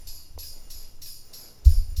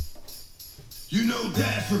You know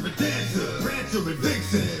Dasher and Dancer, Rancher and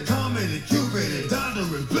Vixen, Comet and Cupid and Donner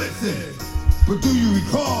and Blitzen. But do you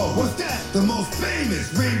recall, what's that? The most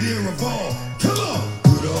famous reindeer of all. Come on!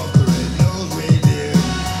 Rudolph the red-nosed reindeer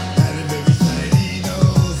had a very shiny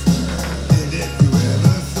nose. And if you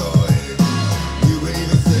ever saw it, you would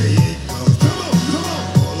even say it goes. Come on!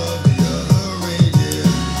 All of the other reindeers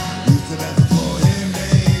used to have to call him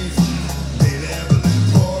names. They never let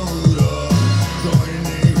poor Rudolph join in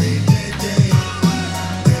a reindeer game.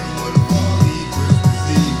 Then one foggy Christmas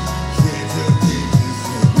Eve, Santa came to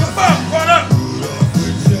say, "What's up, brother? Rudolph,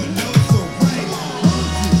 with your nose so bright, won't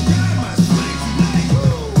you ride my sleigh tonight?"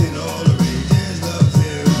 Then all the reindeers loved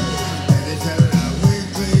him, and they shouted out with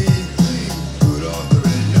glee, "Rudolph the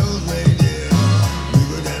red-nosed reindeer, we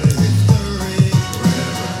go down in history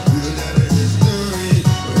forever. We go down in history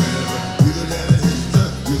forever. We go down in history.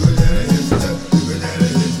 We go down in history. We go down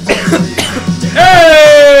in history."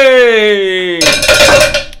 Hey!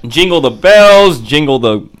 Jingle the bells, jingle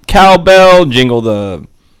the cowbell, jingle the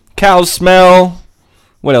cow smell.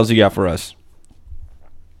 What else you got for us?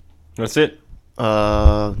 That's it.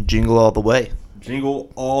 Jingle all the way.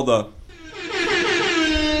 Jingle all the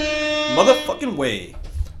motherfucking way.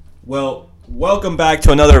 Well, welcome back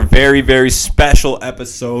to another very, very special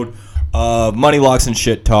episode of Money Locks and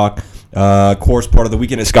Shit Talk. Of course, part of the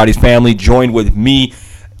Weekend at Scotty's Family. Joined with me,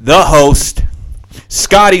 the host,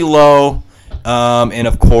 Scotty Lowe, and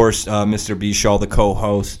of course, Mr. B. Shaw, the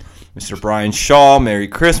co-host, Mr. Brian Shaw. Merry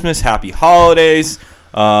Christmas, Happy Holidays.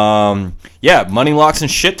 Money Locks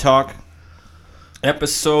and Shit Talk.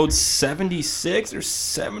 Episode 76 or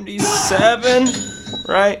 77,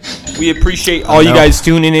 right? We appreciate all you guys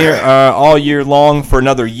tuning in here all year long for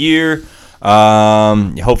another year.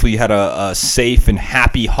 Hopefully you had a safe and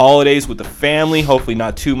happy holidays with the family. Hopefully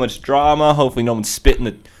not too much drama. Hopefully no one's spitting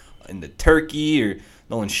in the turkey or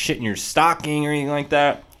no one's shitting your stocking or anything like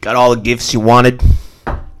that. Got all the gifts you wanted.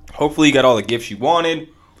 Hopefully you got all the gifts you wanted.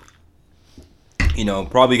 You know,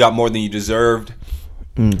 probably got more than you deserved.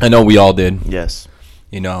 I know we all did. Yes.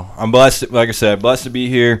 You know, I'm blessed, like I said, blessed to be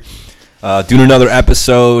here, doing another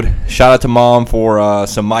episode. Shout out to Mom for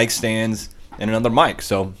some mic stands and another mic.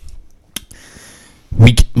 So,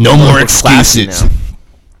 no more excuses.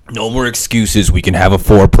 No more excuses. We can have a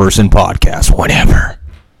 4-person podcast whenever.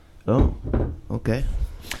 Oh, okay.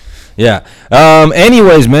 Yeah.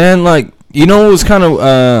 Anyways, man, like, you know, it was kind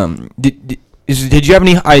of, did you have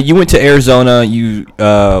any, you went to Arizona,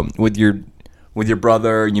 with your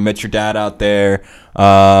brother, you met your dad out there.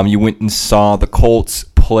 You went and saw the Colts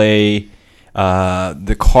play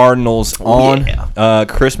the Cardinals on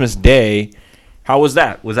Christmas Day. How was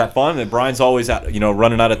that? Was that fun? And Brian's always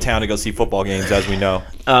running out of town to go see football games, as we know.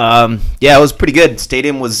 Yeah, it was pretty good.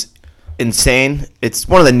 Stadium was insane. It's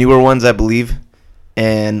one of the newer ones, I believe.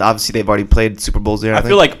 And obviously they've already played Super Bowls there. I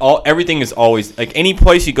feel like everything is always like any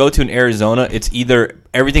place you go to in Arizona, it's either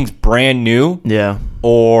everything's brand new,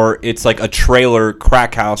 or it's like a trailer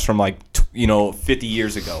crack house from 50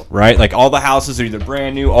 years ago, right? Like all the houses are either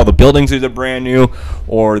brand new, all the buildings are either brand new,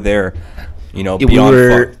 or they're beyond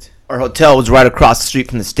fucked. Our hotel was right across the street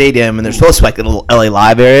from the stadium, and there's supposed to be like a little LA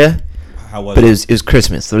Live area. How was but it? It was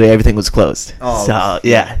Christmas, so everything was closed. Oh, so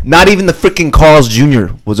yeah, not even the freaking Carl's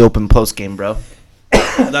Jr. was open post game, bro.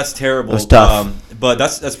 That's terrible. It was tough. But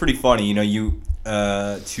that's pretty funny. You know,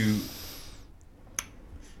 to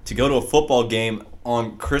go to a football game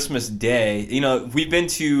on Christmas Day. You know, we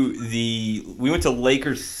went to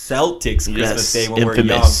Lakers Celtics Christmas Day when we were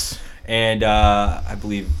young, and I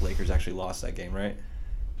believe Lakers actually lost that game, right?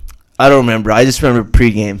 I don't remember. I just remember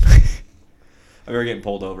pregame. I remember getting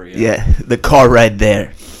pulled over. Yeah, the car ride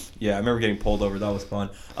there. Yeah, I remember getting pulled over. That was fun.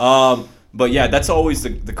 But yeah, that's always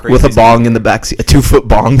the crazy. With a bong in the backseat, a 2-foot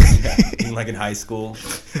bong. Yeah, like in high school.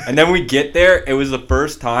 And then we get there. It was the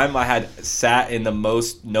first time I had sat in the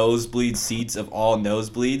most nosebleed seats of all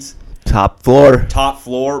nosebleeds. Top floor. Top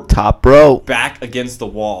row. Back against the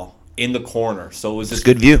wall in the corner. So it was just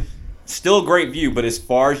good view. Still a great view, but as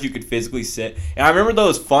far as you could physically sit. And I remember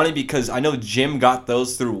those funny because I know Jim got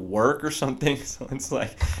those through work or something. So it's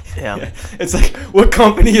like, it's like, what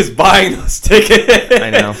company is buying those tickets? I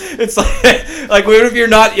know. It's like what if you're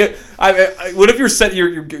not? What if you're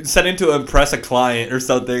setting to impress a client or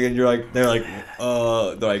something, and they're like,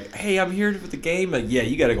 hey, I'm here for the game. Like, yeah,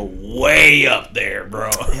 you got to go way up there, bro.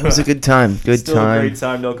 It was a good time. Still a great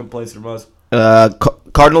time. No complaints from us.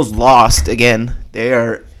 Cardinals lost again. They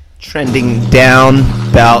are trending down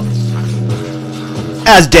about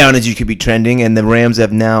as down as you could be trending, and the Rams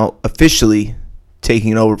have now officially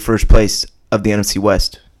taken over first place of the NFC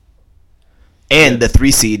West and the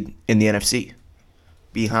 3 seed in the NFC.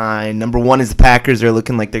 behind. Number 1 is the Packers. They're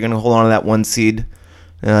looking like they're going to hold on to that 1 seed.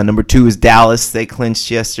 Number 2 is Dallas. They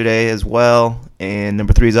clinched yesterday as well. And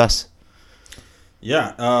number 3 is us.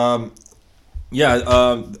 Yeah. A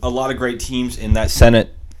lot of great teams in that sentence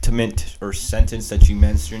that you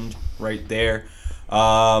mentioned right there.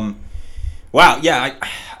 Wow. Yeah.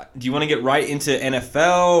 Do you want to get right into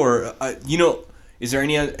NFL or, is there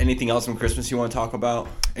anything else from Christmas you want to talk about?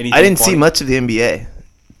 Anything I didn't funny? see much of the NBA.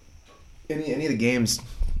 Any of the games.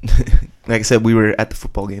 Like I said, we were at the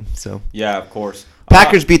football game. So Yeah, of course.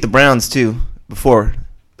 Packers beat the Browns too before.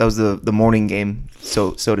 That was the morning game,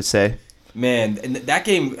 so to say. Man, and that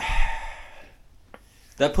game,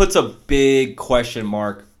 that puts a big question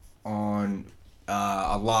mark on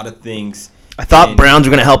a lot of things. I thought Browns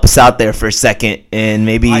were going to help us out there for a second, and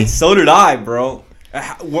maybe... So did I, bro.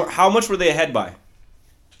 How much were they ahead by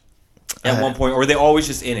at one point? Or were they always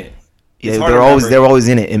just in it? Yeah, they were always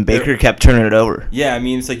in it, and Baker kept turning it over. Yeah, I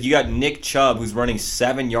mean, it's like you got Nick Chubb, who's running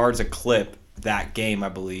 7 yards a clip that game, I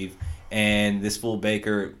believe, and this fool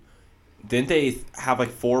Baker, didn't they have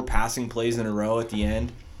like 4 passing plays in a row at the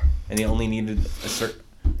end, and they only needed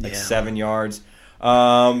 7 yards?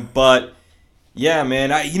 But yeah,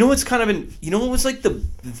 man, what's kind of what was like the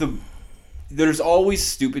there's always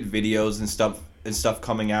stupid videos and stuff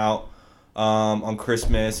coming out on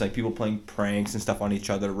Christmas, like people playing pranks and stuff on each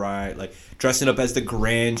other, right? Like dressing up as the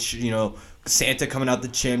Grinch, Santa coming out the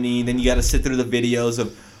chimney. Then you got to sit through the videos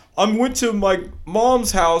of, I went to my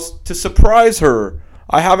mom's house to surprise her.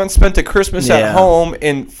 I haven't spent a Christmas at home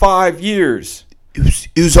in 5 years.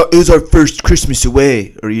 It was our first Christmas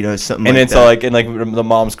away, or something. And like it's that. and the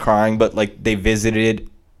mom's crying, but like they visited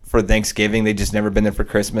for Thanksgiving, they just never been there for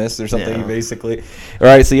Christmas or something, basically. All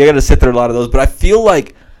right, so you got to sit through a lot of those. But I feel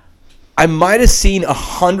like I might have seen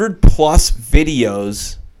 100+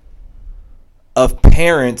 videos of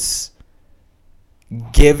parents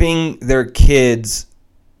giving their kids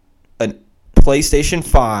a PlayStation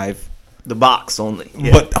 5. The box only.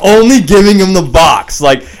 Yeah. But only giving them the box.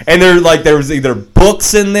 And there was either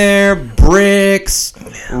books in there, bricks,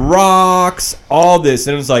 rocks, all this.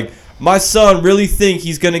 And it was like, my son really think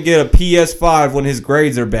he's going to get a PS5 when his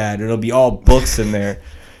grades are bad. It'll be all books in there.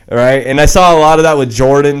 All right? And I saw a lot of that with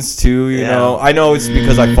Jordans too, you know. I know it's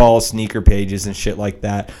because I follow sneaker pages and shit like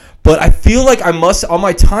that. But I feel like on my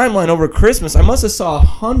timeline over Christmas, I must have saw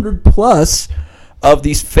 100+ of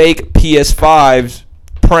these fake PS5s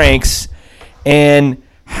pranks. And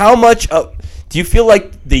how much do you feel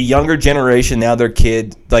like the younger generation now, their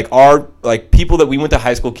kid, people that we went to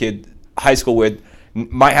high school with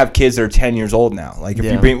might have kids that are 10 years old now,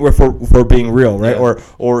 if we're being real, right?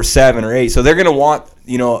 Or 7 or 8, so they're gonna want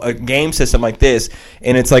a game system like this,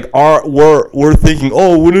 and it's like we're thinking,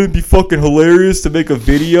 wouldn't it be fucking hilarious to make a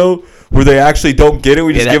video where they actually don't get it,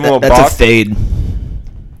 we just give them a box. That's a fade.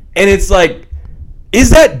 And it's like,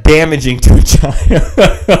 is that damaging to a child?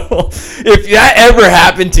 If that ever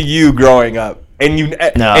happened to you growing up, and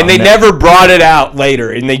they never brought it out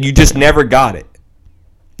later, and you just never got it.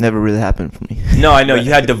 Never really happened for me. No, I know you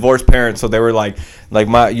had divorced parents, so they were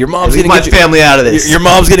your mom's gonna get family out of this. Your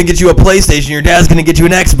mom's gonna get you a PlayStation, your dad's gonna get you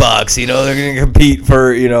an Xbox. They're gonna compete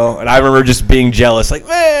for And I remember just being jealous,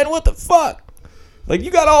 man, what the fuck? You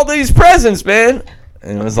got all these presents, man.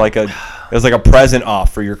 And it was like a present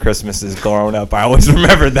off for your Christmases growing up. I always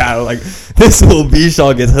remember that. This little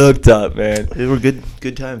Bichon gets hooked up, man. They were good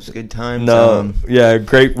times. Good times. No,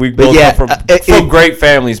 great. We both come from great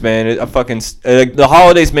families, man. The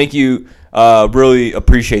holidays make you really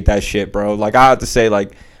appreciate that shit, bro. I have to say,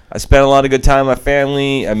 I spent a lot of good time with my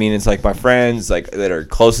family. I mean, it's my friends that are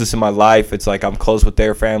closest in my life. It's I'm close with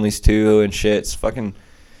their families too and shit. It's fucking.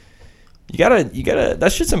 You gotta.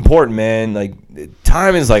 That shit's important, man.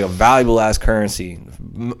 Time is a valuable ass currency.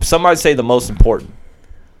 Some might say the most important.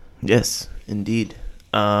 Yes, indeed.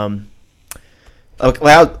 What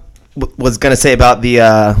I was gonna say about the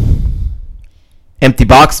empty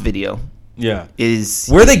box video. Yeah. Is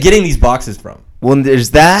where are they getting these boxes from? Well,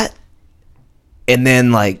 there's that, and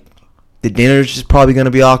then the dinner's just probably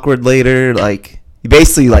gonna be awkward later. You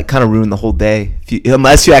basically kind of ruin the whole day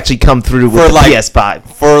unless you actually come through with the PS5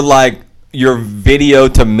 for your video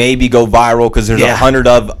to maybe go viral because there's 100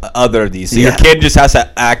 of other of these. So your kid just has to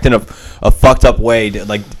act in a fucked up way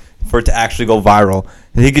for it to actually go viral.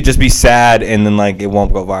 And he could just be sad and then it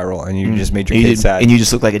won't go viral and you just made your kid sad. And you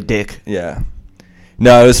just look like a dick. Yeah.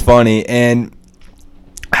 No, it was funny. And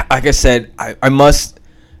like I said, I must,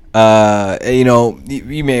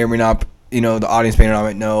 you may or may not, the audience may or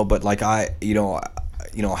not know, but I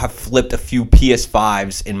have flipped a few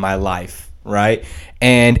PS5s in my life. right?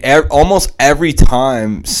 And almost every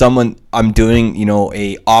time I'm doing,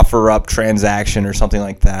 a offer up transaction or something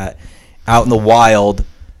like that out in the wild,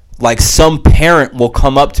 like some parent will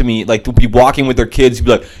come up to me, like they'll be walking with their kids,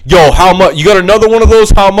 be like, "Yo, how much? You got another one of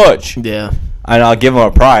those? How much?" Yeah. And I'll give them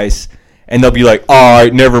a price, and they'll be like, "All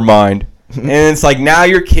right, never mind." And it's like now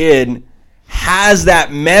your kid has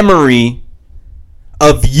that memory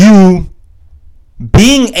of you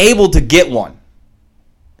being able to get one.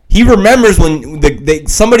 He remembers when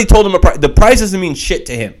somebody told him a price. The price doesn't mean shit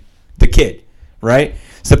to him, the kid, right?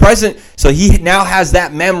 So he now has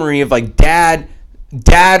that memory of like dad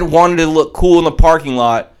wanted to look cool in the parking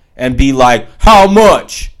lot and be like, "How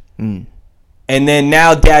much?" And then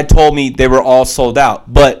now dad told me they were all sold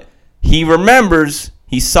out. But he remembers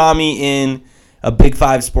he saw me in a Big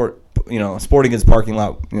Five sporting goods parking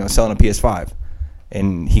lot, selling a PS5,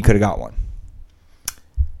 and he could have got one.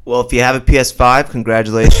 Well, if you have a PS5,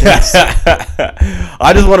 congratulations.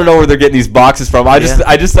 I just want to know where they're getting these boxes from.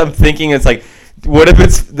 I'm thinking it's like, what if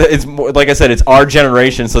it's more, like I said, it's our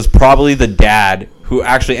generation, so it's probably the dad who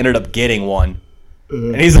actually ended up getting one.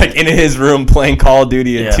 And he's like in his room playing Call of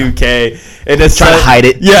Duty and 2K, and just trying to hide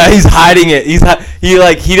it. Yeah, he's hiding it.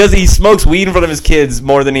 He smokes weed in front of his kids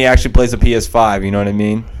more than he actually plays a PS5. You know what I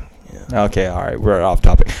mean? Yeah. Okay, all right, we're off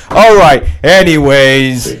topic. All right,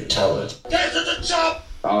 anyways. Big talent. Get to the top.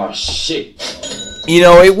 Oh shit!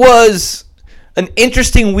 It was an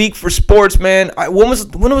interesting week for sports, man. When was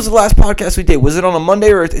the last podcast we did? Was it on a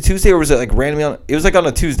Monday or a Tuesday, or was it like randomly on? It was like on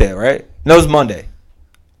a Tuesday, right? No, it was Monday.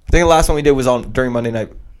 I think the last one we did was during Monday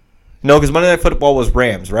night. No, because Monday Night Football was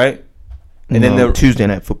Rams, right? And then Tuesday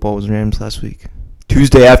Night Football was Rams last week.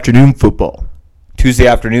 Tuesday afternoon football.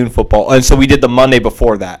 And so we did the Monday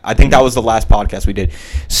before that. I think that was the last podcast we did.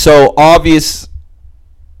 So obvious.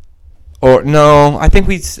 Or no, I think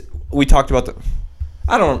we talked about the.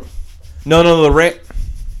 I don't. No, the rant.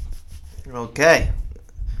 Okay.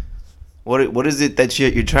 What is it that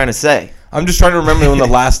you're trying to say? I'm just trying to remember when the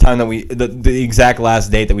last time that the exact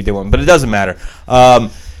last date that we did one, but it doesn't matter.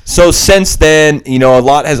 So since then, a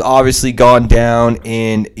lot has obviously gone down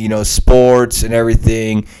in sports and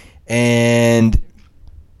everything, and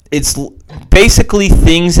it's basically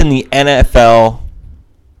things in the NFL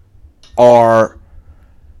are.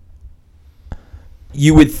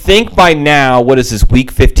 You would think by now, what is this,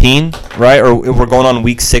 week 15, right? Or we're going on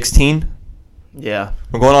week 16? Yeah.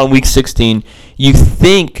 We're going on week 16. You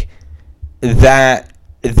think that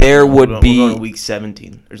there would be... We're going to week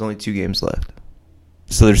 17. There's only 2 games left.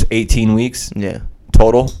 So there's 18 weeks? Yeah.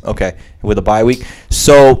 Total? Okay. With a bye week.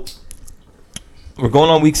 So we're going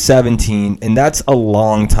on week 17, and that's a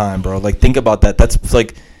long time, bro. Like, think about that. That's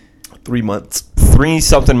like... 3 months.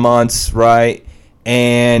 3-something months, right?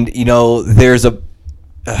 And, there's a...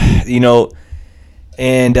 you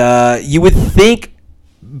would think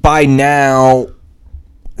by now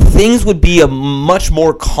things would be a much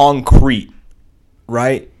more concrete,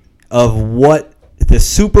 right? Of what the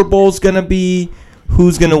Super Bowl's going to be,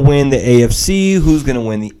 who's going to win the AFC, who's going to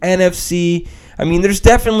win the NFC. I mean, there's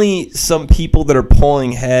definitely some people that are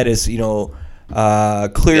pulling ahead as,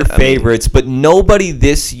 clear favorites, but nobody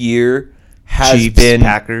this year has Chiefs, been...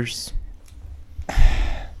 Packers. I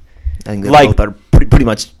think they both are pretty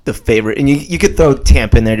much the favorite, and you could throw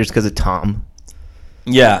Tampa in there just because of Tom.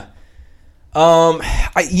 Yeah.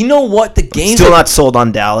 You know what? The games still not sold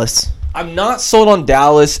on Dallas. I'm not sold on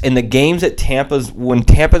Dallas, and the games at when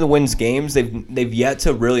Tampa wins games, they've yet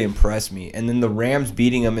to really impress me. And then the Rams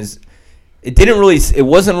beating them it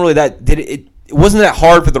wasn't that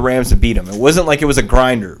hard for the Rams to beat them. It wasn't like it was a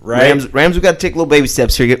grinder, right? Rams, we got to take little baby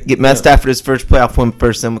steps here. Get Matt Stafford his first playoff win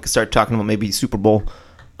first, then we can start talking about maybe Super Bowl.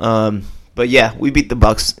 But yeah, we beat the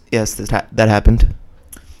Bucs. Yes, that happened.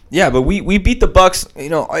 Yeah, but we beat the Bucs.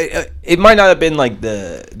 It might not have been like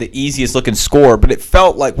the easiest looking score, but it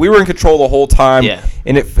felt like we were in control the whole time. Yeah,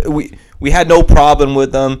 and we had no problem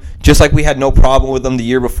with them, just like we had no problem with them the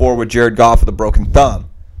year before with Jared Goff with a broken thumb.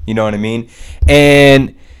 You know what I mean?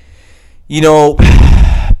 And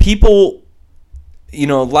people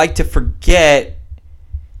like to forget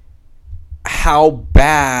how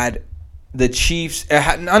bad the Chiefs...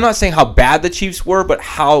 I'm not saying how bad the Chiefs were, but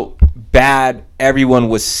how bad everyone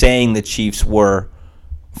was saying the Chiefs were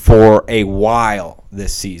for a while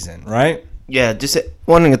this season, right? Yeah, just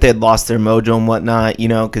wondering if they had lost their mojo and whatnot,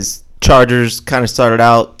 because Chargers kind of started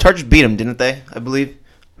out... Chargers beat them, didn't they, I believe?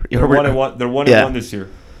 They're 1-1. They're 1-1 this year.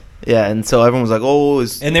 Yeah, and so everyone was like,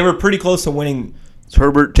 and they were pretty close to winning. Is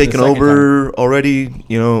Herbert taking over already?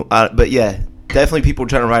 But yeah, definitely people were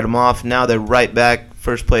trying to write them off. Now they're right back,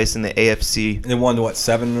 first place in the AFC. They won,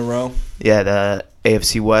 7 in a row? Yeah,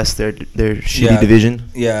 AFC West, their shitty division.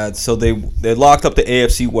 Yeah, so they locked up the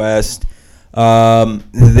AFC West.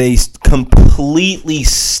 They completely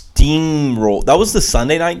steamrolled. That was the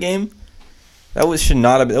Sunday night game. Should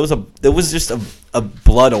not have been. It was just a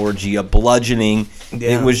blood orgy, a bludgeoning.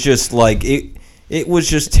 Yeah. It was just like it was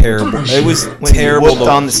just terrible. It was When terrible. He whooped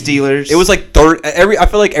on the Steelers. It was like I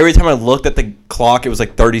feel like every time I looked at the clock, it was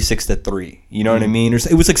like 36-3. You know what I mean?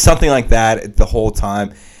 It was like something like that the whole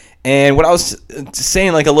time. And what I was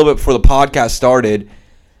saying, like a little bit before the podcast started,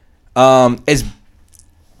 as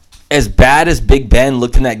bad as Big Ben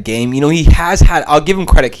looked in that game, he has had. I'll give him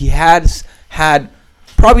credit. He has had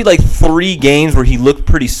probably like 3 games where he looked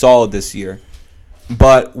pretty solid this year.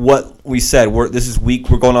 But what we said, we're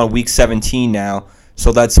going on week 17 now,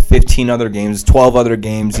 so that's 15 other games, 12 other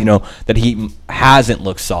games, that he hasn't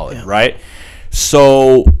looked solid, right?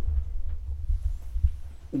 So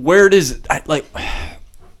what is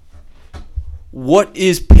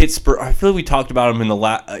Pittsburgh? I feel like we talked about him in the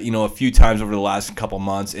a few times over the last couple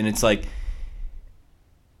months, and it's like,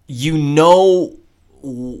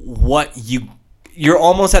 what you're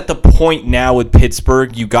almost at the point now with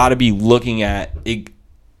Pittsburgh. You got to be looking at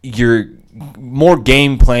your more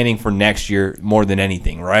game planning for next year more than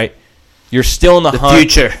anything, right? You're still in the hunt.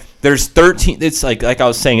 Future. There's 13. It's like I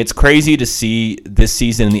was saying, it's crazy to see this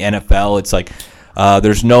season in the NFL. It's like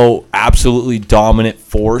there's no absolutely dominant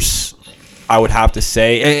force, I would have to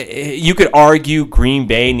say. You could argue Green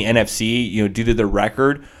Bay in the NFC, due to their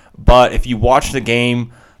record. But if you watch the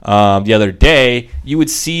game the other day, you would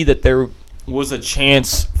see that there was a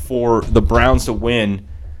chance for the Browns to win,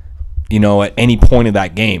 at any point of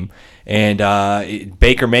that game. And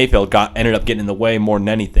Baker Mayfield ended up getting in the way more than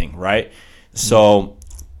anything, right? So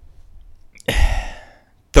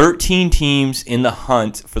 13 teams in the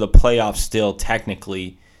hunt for the playoffs still,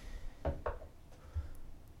 technically.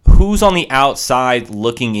 Who's on the outside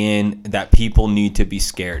looking in that people need to be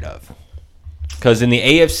scared of? Because in the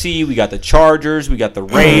AFC, we got the Chargers, we got the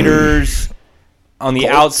Raiders. On the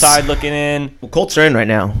Colts. Outside looking in. Well, Colts are in right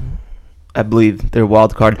now. I believe they're a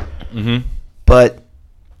wild card. Mm-hmm. But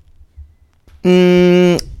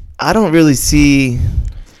I don't really see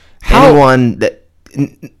anyone that.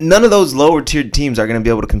 None of those lower tiered teams are going to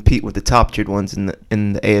be able to compete with the top tiered ones in the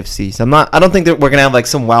AFC. So I don't think that we're going to have like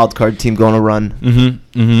some wild card team going to run.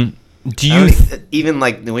 Mm-hmm. Mm-hmm. Do you even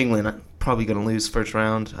like New England probably going to lose first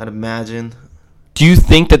round? I'd imagine. Do you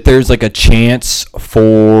think that there's like a chance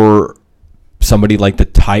for somebody like the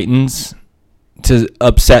Titans to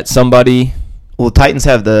upset somebody? Well, Titans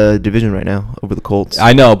have the division right now over the Colts.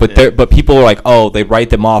 I know, but but people are like, oh, they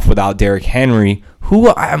write them off without Derrick Henry. Who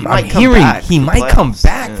I'm hearing he might come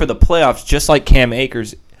back for the playoffs, just like Cam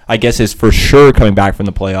Akers, I guess, is for sure coming back from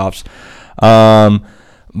the playoffs.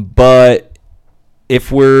 But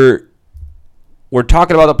if we're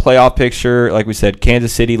talking about the playoff picture, like we said,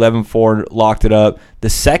 Kansas City 11-4 locked it up. The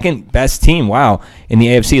second best team, in the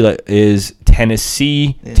AFC is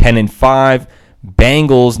Tennessee 10-5.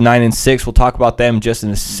 Bengals 9-6. We'll talk about them just in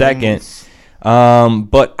a second.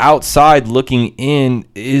 But outside looking in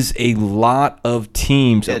is a lot of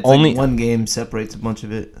teams. Yeah, it's only like one game separates a bunch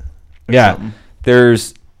of it. Something.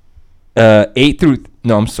 There's 7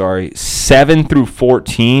 through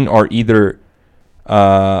 14 are either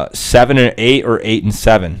 7-8 or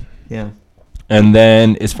 8-7. Yeah. And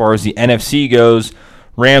then as far as the NFC goes,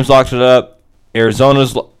 Rams locked it up.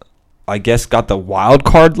 Arizona's, I guess, got the wild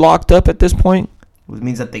card locked up at this point. It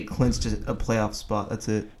means that they clinched a playoff spot. That's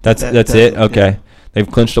it. That's it? Okay. Yeah. They've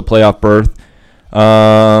clinched a playoff berth.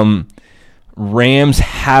 Rams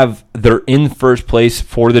they're in first place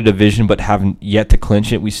for the division but haven't yet to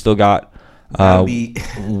clinch it. We still got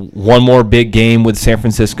one more big game with San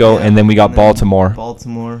Francisco, and then we got Baltimore.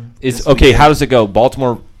 Baltimore. How does it go?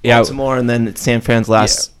 Baltimore, and then it's San Fran's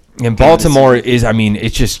last. Yeah. And Baltimore is,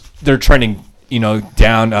 it's just they're trending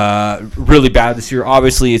down really bad this year.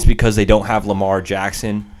 Obviously, it's because they don't have Lamar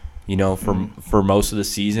Jackson, for most of the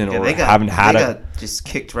season, or they got just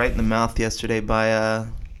kicked right in the mouth yesterday by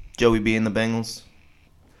Joey B and the Bengals.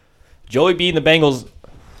 Joey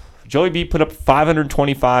B put up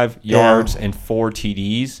 525 yards and 4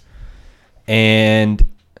 TDs, and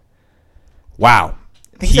wow,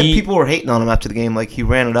 I think people were hating on him after the game, like he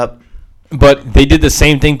ran it up. But they did the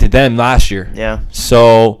same thing to them last year. Yeah.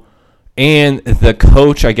 So. And the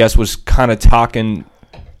coach, I guess, was kind of talking.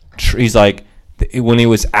 He's like, when he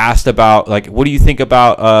was asked about, like, what do you think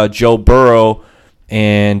about Joe Burrow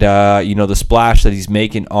and the splash that he's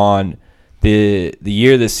making on the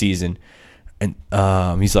year this season, and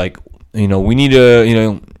he's like, we need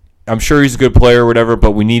to, I'm sure he's a good player or whatever,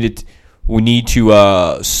 but we need we need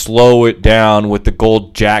to slow it down with the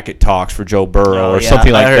gold jacket talks for Joe Burrow or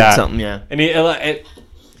something like I heard that. something, yeah.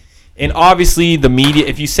 And obviously the media,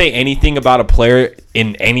 if you say anything about a player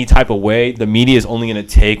in any type of way, the media is only going to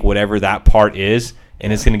take whatever that part is,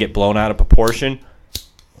 and it's going to get blown out of proportion.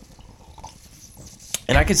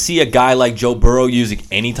 And I could see a guy like Joe Burrow using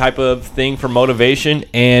any type of thing for motivation,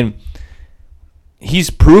 and he's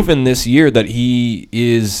proven this year that he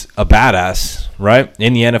is a badass, right,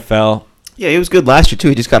 in the NFL. Yeah, he was good last year, too.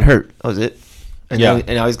 He just got hurt. That was it. And Yeah.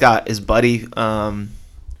 now he's got his buddy,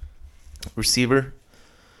 receiver,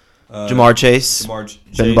 Jamar Chase,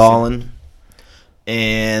 been balling.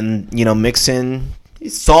 And, Mixon,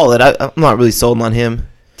 he's solid. I'm not really sold on him.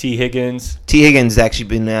 T. Higgins, T. Higgins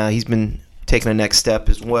actually he's been taking a next step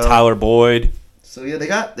as well. Tyler Boyd. So, yeah, they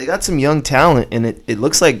got some young talent, and it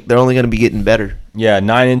looks like they're only going to be getting better. Yeah,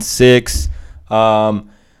 9-6.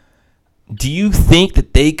 Do you think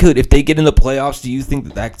that they could, if they get in the playoffs, do you think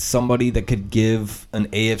that that's somebody that could give an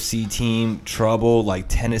AFC team trouble like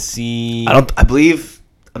Tennessee? I believe,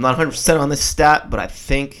 I'm not 100% on this stat, but I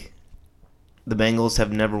think the Bengals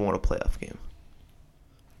have never won a playoff game.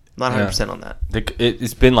 I'm not 100% on that.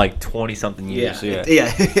 It's been like 20-something years. So yeah.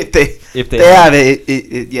 If they have it,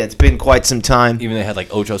 it's been quite some time. Even they had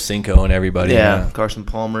like Ocho Cinco and everybody. Yeah, Carson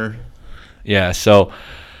Palmer. Yeah, so,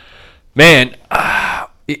 man,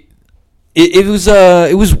 it was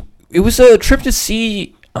a trip to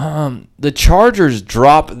see the Chargers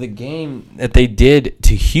drop the game that they did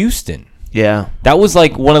to Houston. Yeah, that was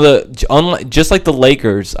like one of the just like the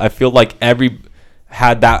Lakers. I feel like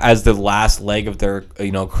had that as the last leg of their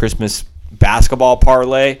Christmas basketball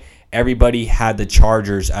parlay. Everybody had the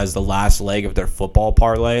Chargers as the last leg of their football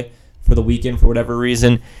parlay for the weekend for whatever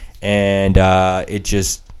reason, and it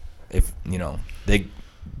just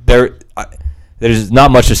there's not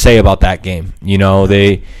much to say about that game.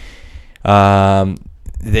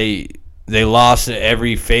 They lost at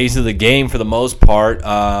every phase of the game for the most part.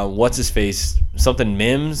 What's his face? Something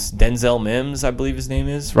Mims, Denzel Mims, I believe his name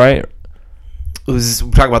is, right? We're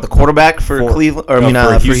talking about the quarterback for Cleveland,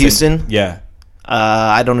 for Houston. Yeah.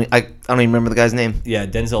 I don't even remember the guy's name. Yeah,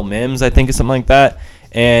 Denzel Mims, I think, is something like that.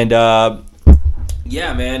 And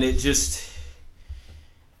yeah, man, it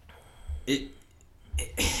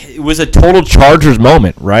was a total Chargers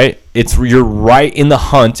moment, right? You're right in the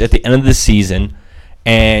hunt at the end of the season,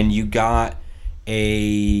 and you got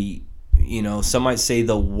some might say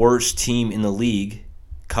the worst team in the league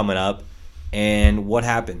coming up, and what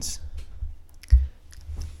happens?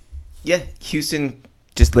 Yeah, Houston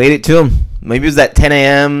just laid it to him. Maybe it was that 10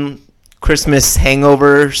 a.m. Christmas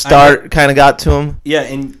hangover start kind of got to him. Yeah,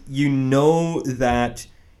 and you know that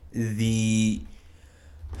the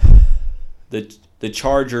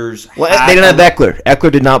Chargers. Well, they didn't have Eckler.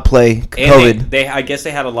 Eckler did not play COVID. I guess they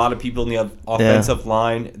had a lot of people in the offensive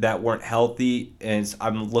line that weren't healthy, and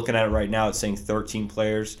I'm looking at it right now. It's saying 13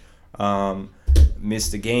 players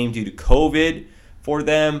missed the game due to COVID for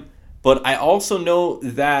them. But I also know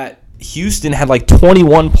that Houston had like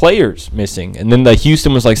 21 players missing, and then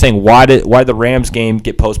Houston was like saying, why did the Rams game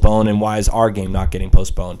get postponed, and why is our game not getting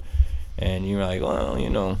postponed? And you're like, well,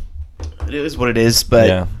 it is what it is. But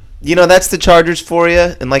yeah. That's the Chargers for you,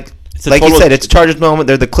 and like you said, it's a Chargers moment.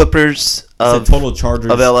 They're the Clippers of total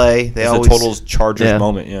Chargers of LA. It's a total Chargers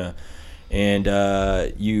moment, yeah. And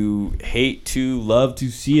you hate to love to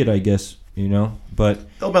see it, I guess, but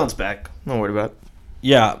they'll bounce back. Don't worry about it.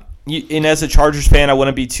 Yeah. And as a Chargers fan, I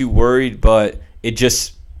wouldn't be too worried, but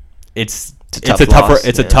it's a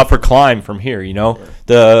tougher climb from here. Yeah.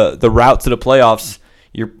 The route to the playoffs,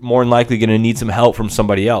 you're more than likely going to need some help from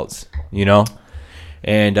somebody else.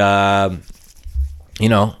 And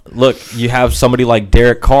look, you have somebody like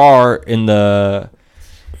Derek Carr in the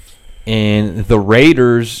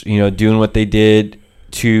Raiders, doing what they did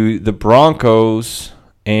to the Broncos,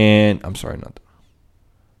 and I'm sorry,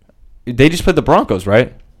 they just played the Broncos,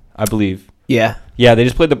 right? I believe. Yeah. Yeah, they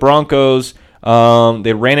just played the Broncos.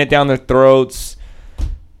 They ran it down their throats.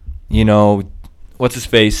 What's his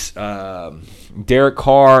face? Derek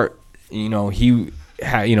Carr, he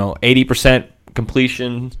had, 80%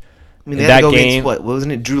 completion in that game. What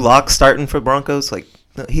wasn't it? Drew Lock starting for Broncos? Like,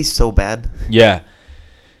 he's so bad. Yeah.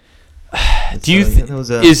 Do you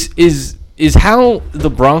is how the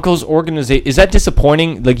Broncos organization, is that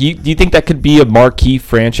disappointing? Like, do you think that could be a marquee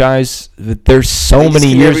franchise? That there's so many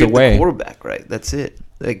years away. The quarterback, right? That's it.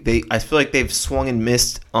 Like I feel like they've swung and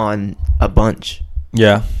missed on a bunch.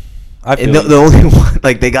 Yeah, the only one,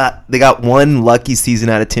 like they got one lucky season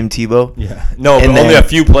out of Tim Tebow. Yeah, no, but only a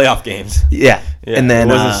few playoff games. Yeah, and then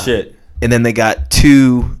it wasn't shit. And then they got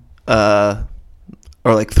 2 or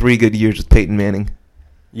like 3 good years with Peyton Manning.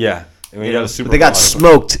 Yeah. And we got a Super They got Bowl.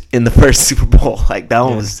 smoked in the first Super Bowl. Like that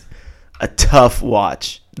one was a tough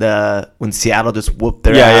watch. When Seattle just whooped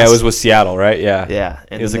their ass. Yeah, it was with Seattle, right? Yeah. Yeah,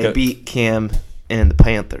 and It was then like they beat Cam and the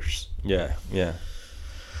Panthers. Yeah.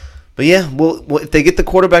 But yeah, well, if they get the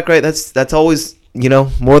quarterback right, that's always,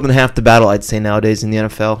 more than half the battle, I'd say, nowadays in the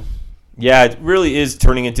NFL. Yeah, it really is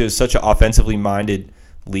turning into such an offensively minded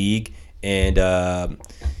league, and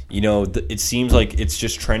it seems like it's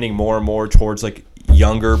just trending more and more towards like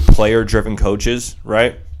younger player-driven coaches,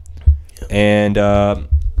 right? And I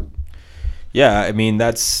mean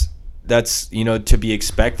that's to be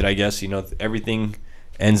expected, I guess. Everything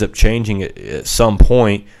ends up changing at some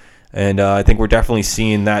point, and I think we're definitely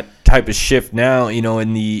seeing that type of shift now. At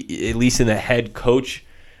least in the head coach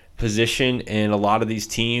position, in a lot of these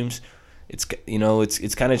teams. It's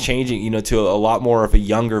kind of changing, to a lot more of a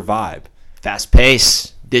younger vibe. Fast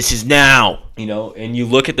pace. This is now. And you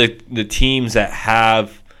look at the teams that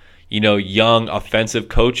have, young offensive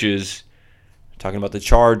coaches. You're talking about the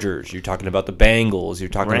Chargers. You're talking about the Bengals. You're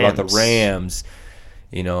talking about the Rams.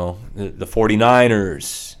 The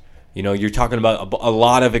 49ers. You're talking about a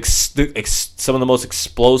lot of some of the most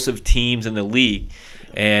explosive teams in the league.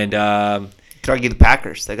 And could argue the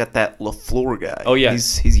Packers. They got that LaFleur guy. Oh, yeah.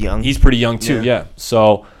 He's young. He's pretty young, too, yeah.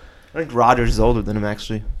 So I think Rodgers is older than him,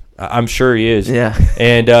 actually. I'm sure he is. Yeah.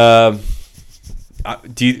 And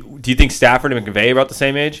do you think Stafford and McVay are about the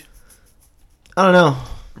same age? I don't know.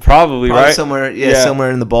 Probably, right? Somewhere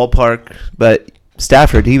in the ballpark. But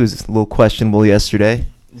Stafford, he was a little questionable yesterday.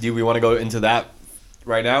 Do we want to go into that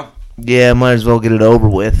right now? Yeah, might as well get it over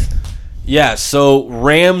with. Yeah, so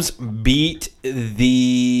Rams beat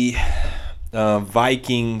the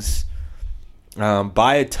Vikings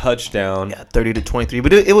by a touchdown. Yeah, 30-23.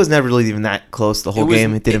 But it was never really even that close the whole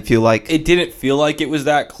game. It didn't feel like. It didn't feel like it was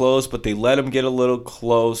that close, but they let them get a little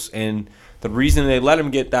close. And the reason they let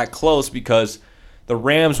them get that close because the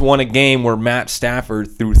Rams won a game where Matt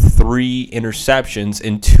Stafford threw 3 interceptions,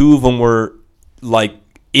 and 2 of them were like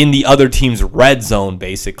in the other team's red zone,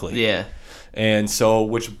 basically. Yeah. And so,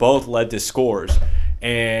 which both led to scores.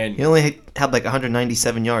 And he only had like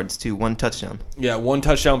 197 yards, too. 1 touchdown. Yeah, 1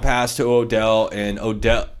 touchdown pass to Odell, and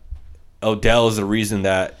Odell is the reason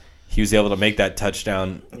that he was able to make that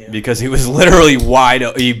touchdown because he was literally wide.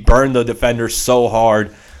 He burned the defender so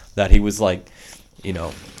hard that he was like,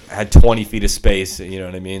 had 20 feet of space. You know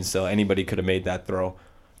what I mean? So anybody could have made that throw.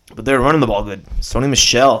 But they were running the ball good. Sony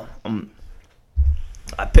Michel. I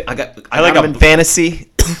got like him in fantasy.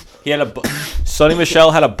 Sonny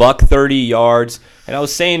Michel had a $130 yards, and I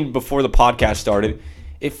was saying before the podcast started,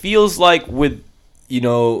 it feels like with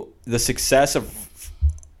the success of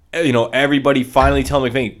everybody finally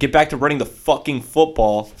telling McVay get back to running the fucking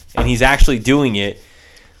football, and he's actually doing it.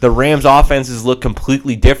 The Rams' offenses look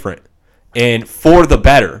completely different and for the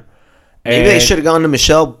better. Maybe they should have gone to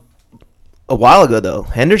Michel a while ago, though.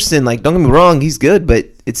 Henderson, don't get me wrong, he's good, but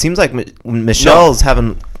it seems like Michel's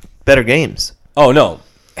having better games. Oh, no.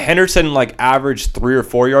 Henderson averaged 3 or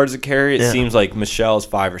 4 yards a carry. It seems like Michel's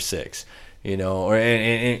 5 or 6, and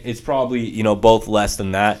it's probably both less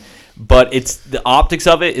than that. But it's the optics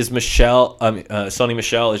of it is Sonny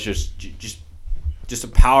Michel is just a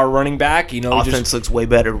power running back. Offense looks way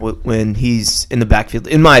better when he's in the backfield,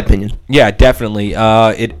 in my opinion. Yeah, definitely.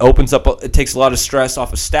 It opens up. It takes a lot of stress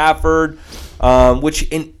off of Stafford,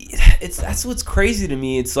 that's what's crazy to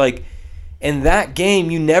me. It's like. In that game,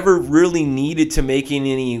 you never really needed to make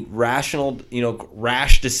any rash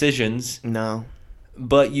decisions. No.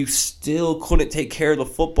 But you still couldn't take care of the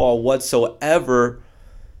football whatsoever.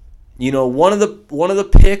 One of the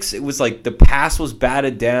picks, it was like the pass was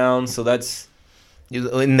batted down, so that's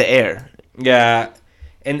in the air. Yeah.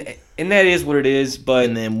 And that is what it is, but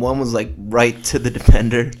and then one was right to the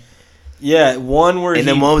defender. Yeah, one where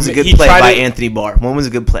then one was a good play by Anthony Barr. One was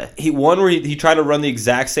a good play. One where he tried to run the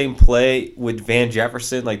exact same play with Van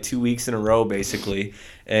Jefferson 2 weeks in a row, basically,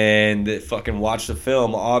 and fucking watched the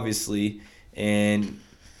film, obviously, and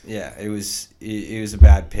yeah, it was a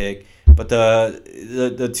bad pick. But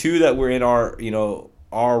the 2 that were in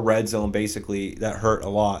our red zone, basically, that hurt a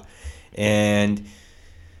lot, and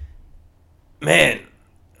man,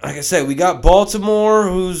 like I said, we got Baltimore,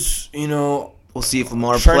 who's We'll see if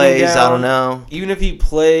Lamar plays. Down. I don't know. Even if he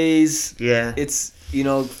plays, yeah, it's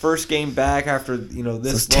first game back after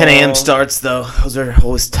this. Those 10 a.m. starts though, those are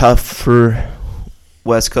always tough for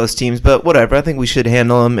West Coast teams. But whatever, I think we should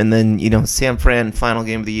handle them. And then San Fran final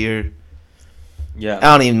game of the year. Yeah,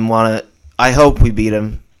 I don't even want to. I hope we beat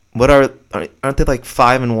them. Aren't they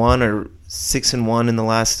 5-1 or 6-1 in the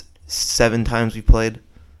last 7 times we played?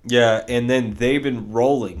 Yeah, and then they've been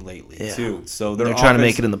rolling lately too. So they're trying to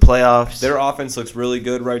make it in the playoffs. Their offense looks really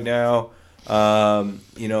good right now.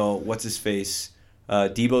 What's his face?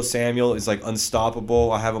 Deebo Samuel is like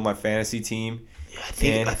unstoppable. I have on my fantasy team.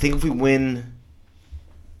 Yeah, I think if we win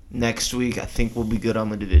next week, I think we'll be good on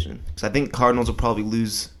the division. Because I think Cardinals will probably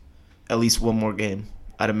lose at least one more game,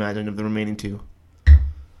 I'd imagine, of the remaining two.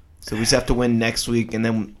 So we just have to win next week, and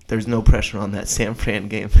then there's no pressure on that San Fran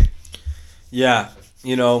game. Yeah,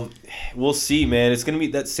 we'll see, man. It's gonna be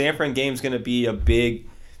that San Fran game is gonna be a big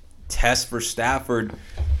test for Stafford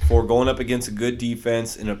for going up against a good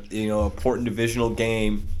defense in a important divisional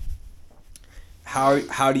game.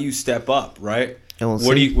 How do you step up, right? And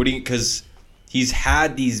what do you because he's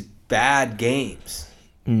had these bad games.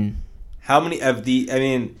 How many of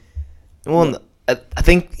Well, I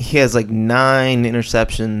think he has like 9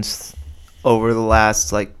 interceptions over the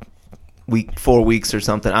last 4 weeks or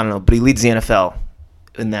something. I don't know, but he leads the NFL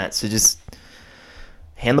in that. So just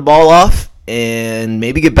hand the ball off and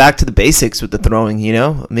maybe get back to the basics with the throwing.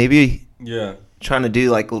 Maybe trying to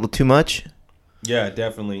do like a little too much. Yeah,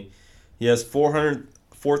 definitely. He has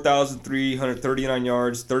 4,339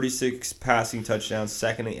 yards, 36 passing touchdowns,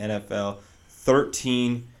 second in the NFL,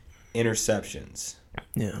 13 interceptions.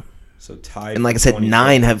 Yeah. So tied. And like I said,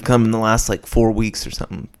 9 have come in the last 4 weeks or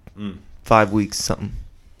something. 5 weeks, something.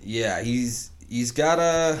 Yeah, he's got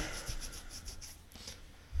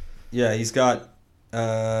 9 He's got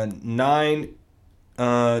 9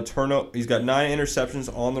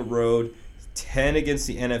 interceptions on the road, 10 against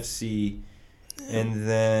the NFC, and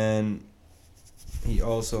then he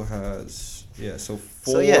also has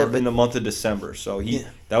 4 in the month of December. So he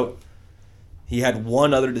had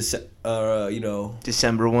one other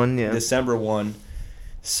December one, yeah. December one.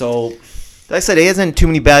 So like I said, he hasn't too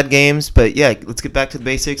many bad games, but yeah, let's get back to the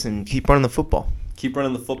basics and keep running the football.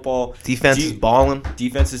 Defense is balling.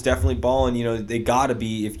 Defense is definitely balling. They gotta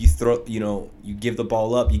be. If you throw, you give the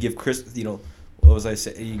ball up. You give what was I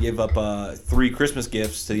saying? You give up 3 Christmas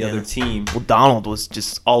gifts to the other team. Well, Donald was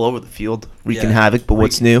just all over the field, wreaking havoc. But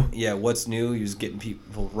what's new? Yeah, what's new? He was getting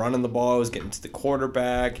people running the ball. He was getting to the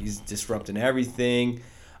quarterback. He's disrupting everything.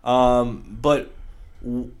 But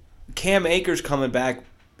Cam Akers coming back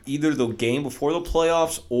either the game before the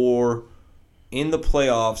playoffs or in the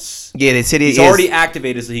playoffs. Yeah, they said he's already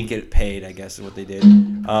activated so he can get paid, I guess is what they did.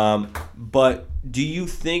 But do you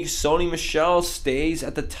think Sony Michel stays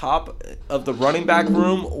at the top of the running back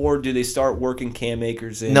room, or do they start working Cam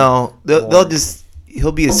Akers in? No,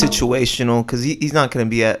 he'll be a situational because he's not going to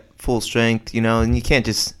be at full strength, and you can't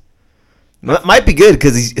just. Might be good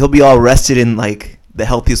because he'll be all rested in the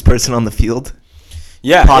healthiest person on the field.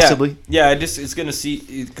 Yeah, possibly. Yeah, it's gonna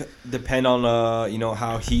depend on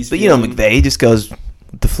how he's. But feeling. McVay just goes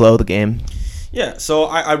with the flow of the game. Yeah, so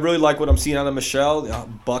I really like what I'm seeing out of Michelle.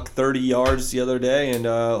 Buck 30 yards the other day, and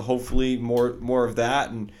hopefully more of that.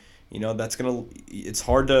 And that's gonna. It's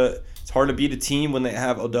hard to beat a team when they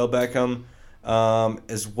have Odell Beckham,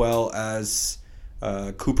 as well as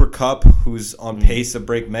Cooper Kupp, who's on pace to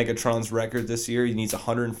break Megatron's record this year. He needs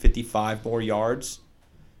 155 more yards.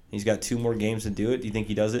 He's got 2 more games to do it. Do you think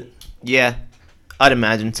he does it? Yeah, I'd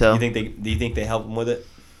imagine so. Do you think they help him with it?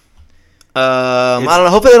 I don't know.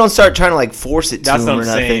 Hopefully they don't start trying to force it to him or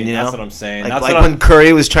nothing. That's what I'm saying. When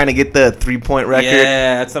Curry was trying to get the 3-point record.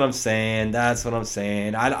 Yeah, that's what I'm saying.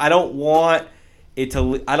 I don't want it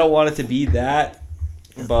to be that,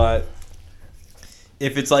 but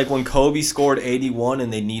if it's like when Kobe scored 81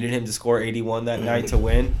 and they needed him to score 81 that night to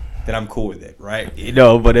win, then I'm cool with it, right?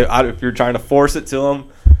 But if you're trying to force it to him,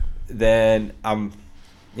 then I'm,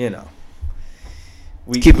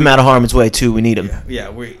 keep him out of harm's way too. We need him. Yeah,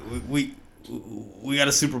 we got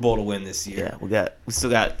a Super Bowl to win this year. Yeah, we still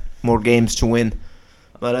got more games to win.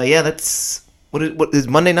 But that's what is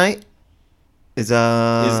Monday night? Is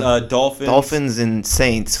Dolphins and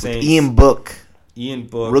Saints. With Ian Book,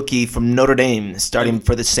 rookie from Notre Dame, starting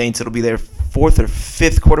for the Saints. It'll be their 4th or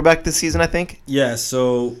 5th quarterback this season, I think. Yeah,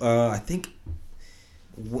 so I think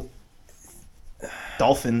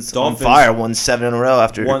Dolphins on fire, won 7 in a row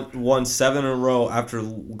after won 7 in a row after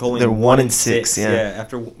going. They're 1-6. Yeah,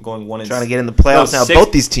 after going 1-6. Trying to get in the playoffs now.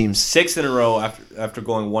 Both these teams 6 in a row after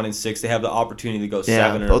going 1-6. They have the opportunity to go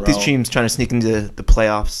 7 in a row. Both these teams trying to sneak into the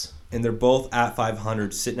playoffs. And they're both at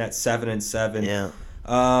 500, sitting at 7-7. Yeah.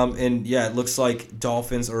 It looks like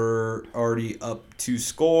Dolphins are already up 2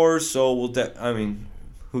 scores. So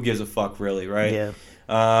who gives a fuck, really, right? Yeah.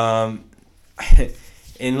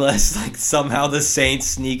 Unless somehow the Saints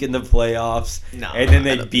sneak in the playoffs and then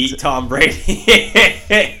they beat Tom Brady.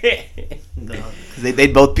 No, because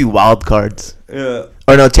they'd both be wild cards. Yeah.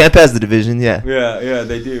 Or no, Tampa has the division. Yeah. Yeah,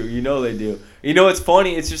 they do. You know they do. You know, it's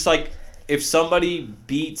funny. It's just like if somebody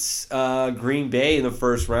beats Green Bay in the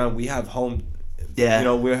first round, we have home. Yeah. You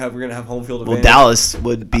know, we're gonna have home field Well, advantage. Dallas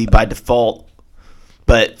would be by default,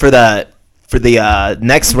 but for the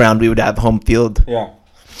next round, we would have home field. Yeah.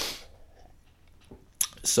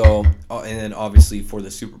 So, and then obviously for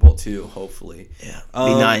the Super Bowl too, hopefully. Yeah,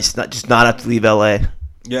 be nice. Not have to leave LA.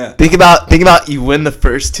 Yeah. Think about you win the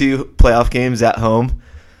first 2 playoff games at home,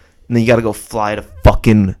 and then you got to go fly to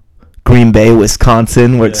fucking Green Bay,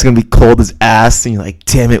 Wisconsin, where it's gonna be cold as ass, and you're like,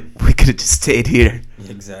 damn it, we could have just stayed here.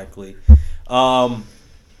 Exactly.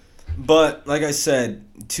 But like I said,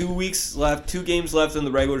 2 weeks left, 2 games left in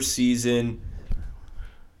the regular season.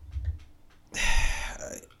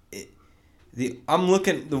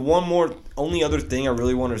 Only other thing I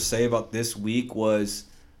really want to say about this week was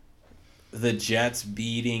the Jets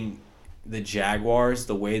beating the Jaguars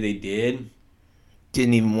the way they did.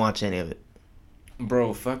 Didn't even watch any of it.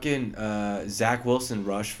 Bro, fucking Zach Wilson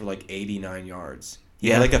rushed for like 89 yards. He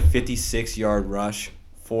Yeah. had like a 56-yard rush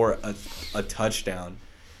for a touchdown.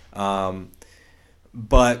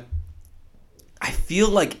 But I feel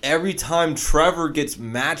like every time Trevor gets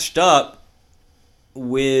matched up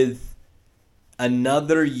with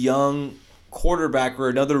another young quarterback or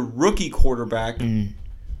another rookie quarterback,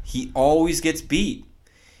 he always gets beat.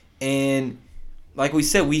 And like we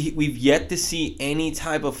said, we've yet to see any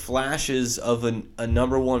type of flashes of a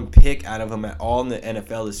number 1 pick out of him at all in the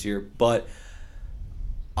NFL this year. But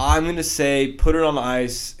I'm going to say put it on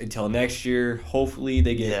ice until next year. Hopefully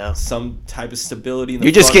they get some type of stability.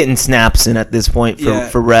 You're just getting snaps in at this point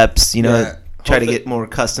for reps, you know. Yeah. Try to get more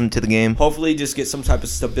accustomed to the game. Hopefully just get some type of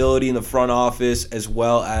stability in the front office as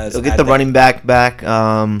well as They'll get the running back.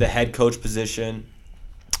 The head coach position.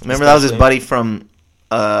 Remember that was his buddy from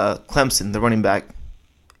Clemson, the running back,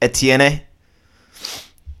 Etienne.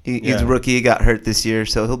 He's a rookie. He got hurt this year,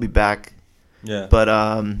 so he'll be back. Yeah. But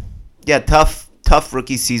tough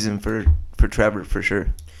rookie season for Trevor for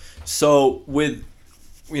sure. So with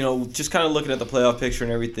just kind of looking at the playoff picture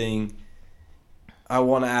and everything, I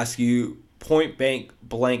want to ask you, point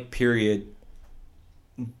blank period,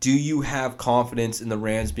 do you have confidence in the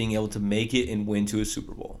Rams being able to make it and win to a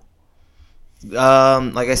Super Bowl?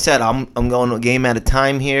 Like I said, I'm going a game at a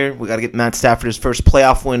time here. We got to get Matt Stafford his first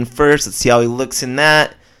playoff win first. Let's see how he looks in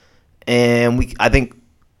that. And I think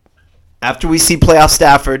after we see playoff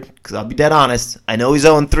Stafford, because I'll be dead honest, I know he's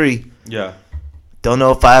 0-3. Yeah. Don't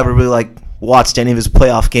know if I ever really watched any of his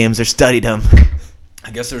playoff games or studied him. I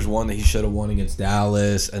guess there's one that he should have won against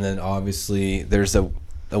Dallas, and then obviously there's the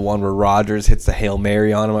one where Rodgers hits the Hail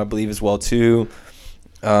Mary on him, I believe, as well too.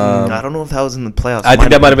 I don't know if that was in the playoffs. I think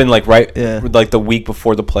that might have been like the week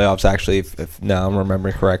before the playoffs, actually, if now I'm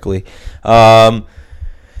remembering correctly. But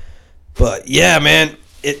yeah, man,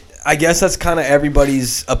 I guess that's kind of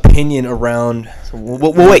everybody's opinion around. So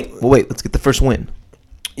we'll wait. Let's get the first win.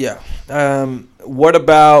 Yeah. What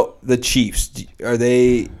about the Chiefs? Are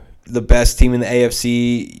they the best team in the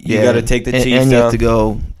AFC? You got to take the Chiefs and you down. have to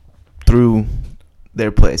go through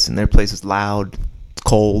their place, and their place is loud, it's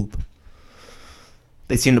cold.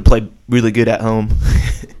 They seem to play really good at home.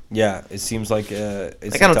 Yeah, it seems like it's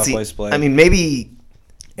I a don't tough see. place to play. I mean, maybe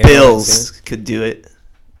Aaron Bills Rodgers. could do it.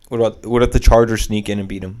 What if the Chargers sneak in and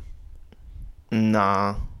beat them?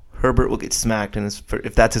 Nah, Herbert will get smacked, and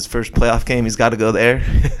if that's his first playoff game, he's got to go there.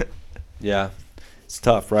 Yeah, it's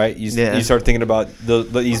tough, right? You start thinking about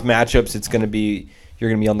these matchups. You're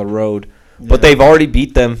gonna be on the road, but they've already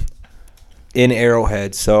beat them in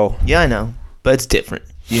Arrowhead. So yeah, I know, but it's different.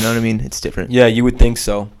 You know what I mean? It's different. yeah, you would think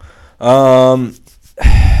so. Other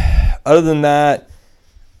than that,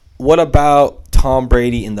 what about Tom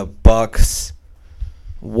Brady and the Bucks?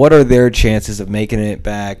 What are their chances of making it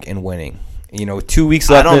back and winning? 2 weeks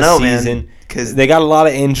left in the season. Because they got a lot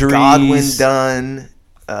of injuries. Godwin done.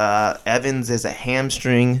 Evans is a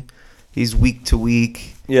hamstring. He's week to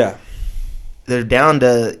week. Yeah. They're down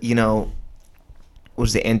to, what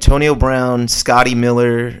is it, Antonio Brown, Scotty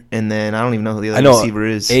Miller, and then I don't even know who the other receiver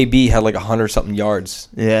is. AB had like 100-something yards.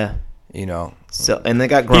 Yeah. So and they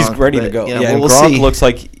got Gronk. He's ready to go. And Gronk see. looks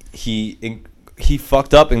like he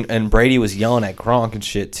fucked up, and Brady was yelling at Gronk and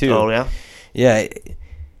shit too. Oh, yeah? Yeah.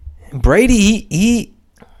 Brady,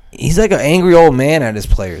 he's like an angry old man at his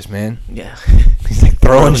players, man. Yeah. He's like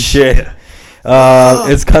throwing shit.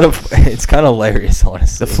 It's kind of hilarious,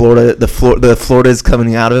 honestly. The Florida is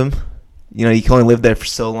coming out of him. You can only live there for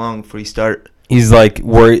so long before you start. He's like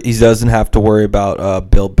worried. He doesn't have to worry about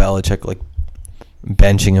Bill Belichick like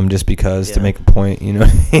benching him just because to make a point.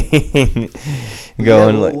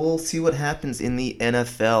 We'll see what happens in the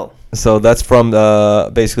NFL. So that's from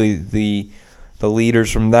basically the the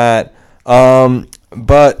leaders from that.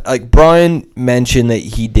 But like Brian mentioned that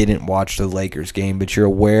he didn't watch the Lakers game, but you're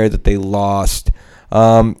aware that they lost.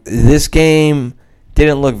 This game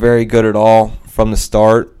didn't look very good at all from the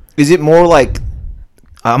start. Is it more like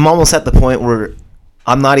I'm almost at the point where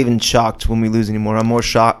I'm not even shocked when we lose anymore. I'm more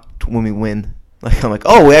shocked when we win. Like I'm like,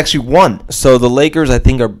 oh, we actually won. So the Lakers, I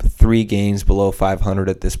think, are 3 games below 500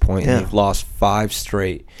 at this point, Yeah. and they've lost 5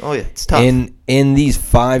 straight. Oh yeah, it's tough. In these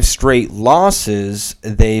 5 straight losses,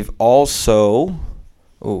 they've also.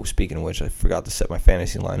 Oh, speaking of which, I forgot to set my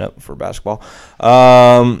fantasy lineup for basketball.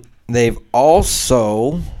 They've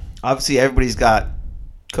also. Obviously, everybody's got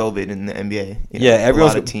COVID in the NBA.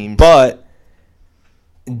 Everyone's a lot of teams. But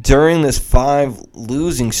during this 5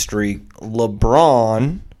 losing streak,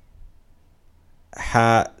 LeBron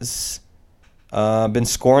has been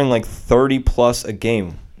scoring like 30 plus a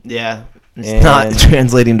game, yeah, it's And- not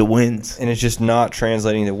translating to wins. and it's just not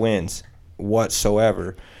translating to wins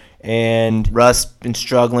whatsoever. And Russ been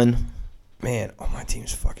struggling. man, my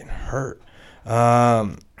team's fucking hurt.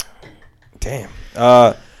 Damn.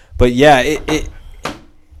 But yeah,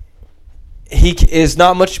 he is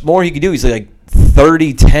not much more he could do. He's like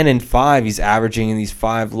 30, 10, and 5 he's averaging in these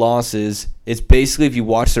 5 losses. It's basically, if you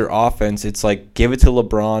watch their offense, it's like give it to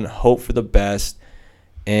LeBron, hope for the best,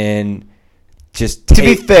 and just To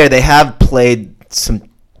be fair, they have played some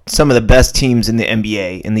of the best teams in the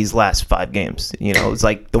NBA in these last 5 games. It's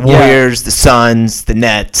like the Warriors, the Suns, the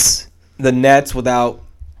Nets. the Nets without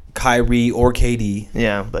Kyrie or KD.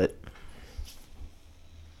 Yeah, but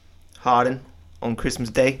Harden on Christmas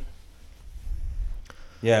Day.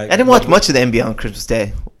 Yeah, I didn't watch much of the NBA on Christmas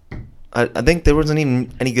Day. I think there wasn't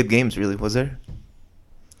even any good games, really, was there?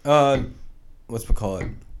 What's we call it?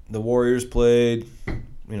 The Warriors played.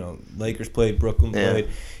 Lakers played. Brooklyn Yeah. played.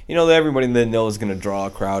 Everybody that knows is going to draw a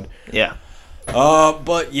crowd. Yeah.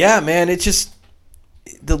 But yeah, man, it's just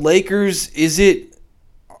the Lakers. Is it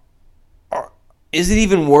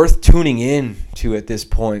even worth tuning in to at this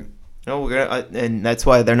point? No, and that's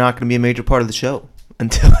why they're not going to be a major part of the show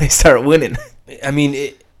until they start winning. I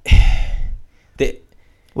mean,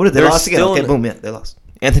 What did they They're lost again? still Okay, in- boom, yeah, they lost.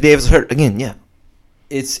 Anthony Davis hurt again, yeah.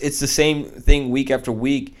 it's the same thing week after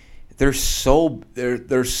week. They're so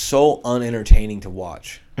unentertaining to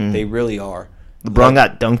watch. Mm. They really are. LeBron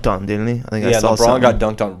got dunked on, didn't he? I think I saw LeBron something. got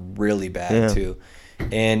dunked on really bad Yeah. too,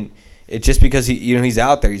 and it's just because he's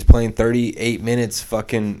out there. He's playing 38 minutes,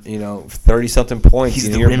 fucking 30 something points. He's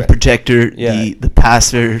You the know, rim protector, Yeah. the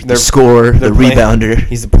passer, the They're- scorer, the they're playing- rebounder.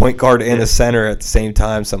 He's the point guard and the center at the same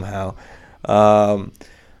time somehow.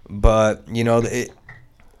 But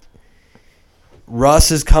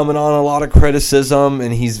Russ is coming on a lot of criticism,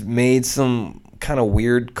 and he's made some kind of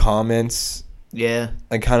weird comments. Yeah.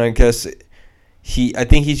 I kind of guess I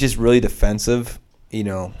think he's just really defensive,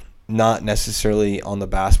 not necessarily on the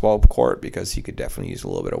basketball court, because he could definitely use a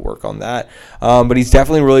little bit of work on that. But he's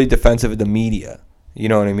definitely really defensive in the media. You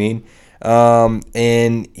know what I mean?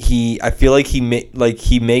 And I feel like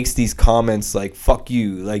he makes these comments like "fuck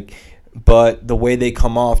you," but the way they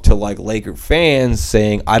come off to like Laker fans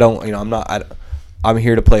saying, I'm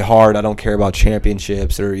here to play hard. I don't care about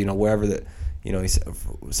championships or wherever that he's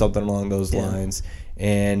something along those lines.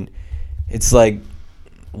 And it's like,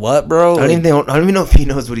 what, bro? I don't even know if he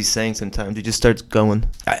knows what he's saying sometimes. He just starts going.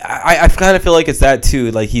 I kind of feel like it's that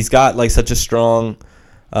too. Like he's got like such a strong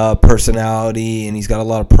personality, and he's got a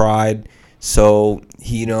lot of pride. So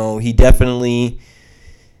he definitely.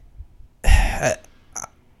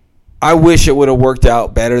 I wish it would have worked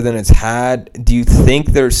out better than it's had. Do you think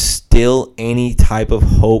there's still any type of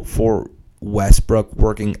hope for Westbrook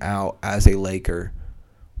working out as a Laker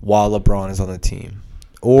while LeBron is on the team?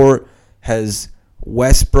 Or has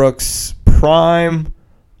Westbrook's prime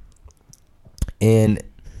and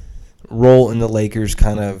role in the Lakers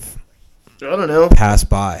kind of I don't know. passed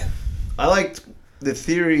by? I liked the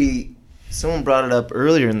theory. Someone brought it up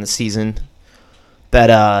earlier in the season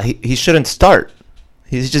that he shouldn't start.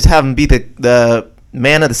 He's just have him be the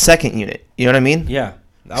man of the second unit. You know what I mean? Yeah.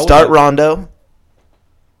 Start Rondo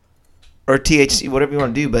or THC, whatever you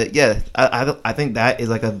want to do. But yeah, I think that is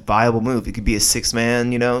like a viable move. It could be a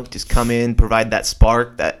 6-man, just come in, provide that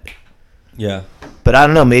spark. Yeah. But I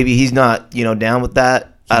don't know. Maybe he's not down with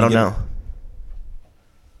that. I don't know.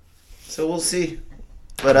 So we'll see.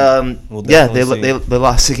 But We'll yeah, definitely they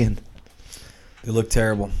lost again. It looked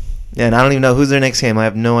terrible. Yeah, and I don't even know who's their next game. I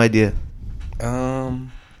have no idea.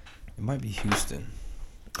 It might be Houston.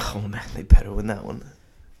 Oh man, they better win that one.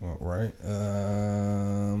 Well, right.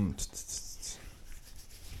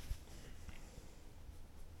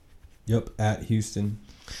 Yep, at Houston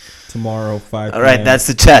tomorrow, 5. All right, that's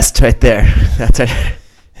the test right there. That's right.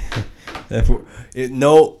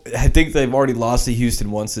 I think they've already lost to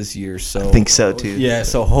Houston once this year. So I think so too. Yeah,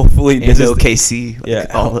 so hopefully And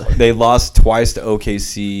OKC. they lost twice to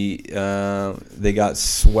OKC. They got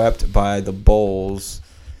swept by the Bulls.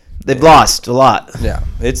 They've lost a lot. Yeah,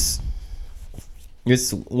 it's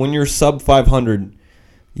when you're sub 500,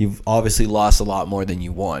 you've obviously lost a lot more than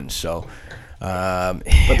you won. So, but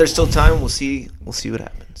there's still time. We'll see what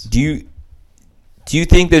happens. Do you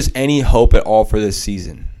think there's any hope at all for this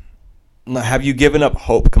season? Have you given up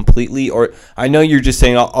hope completely? Or I know you're just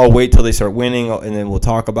saying I'll wait till they start winning and then we'll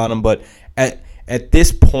talk about them. But at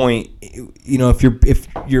this point, you know, if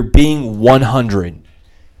you're being 100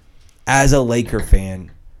 as a Laker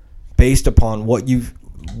fan, based upon what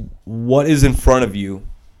is in front of you,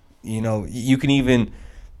 you know, you can even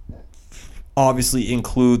obviously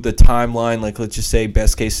include the timeline. Like, let's just say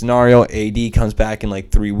best case scenario, AD comes back in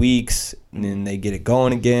like 3 weeks and then they get it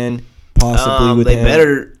going again, possibly with they him.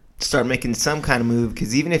 better start making some kind of move,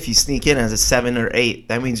 because even if you sneak in as a 7 or 8,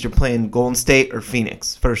 that means you're playing Golden State or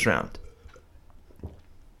Phoenix first round.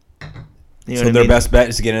 You know So their best bet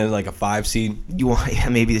is to get in like a 5 seed. You want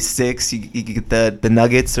maybe a 6. You could get the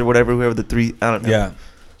Nuggets or whatever, whoever the 3. I don't know. Yeah,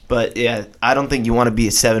 But yeah, I don't think you want to be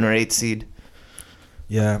a 7 or 8 seed.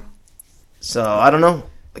 yeah. So I don't know.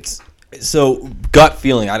 So gut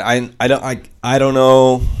feeling, I don't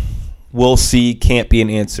know. We'll see. Can't be an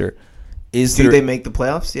answer. Do they make the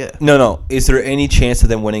playoffs? Yeah. No. Is there any chance of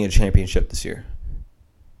them winning a championship this year?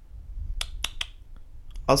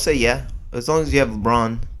 I'll say yeah, as long as you have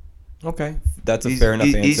LeBron. Okay, that's a fair enough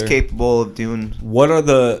answer. He's capable of doing. What are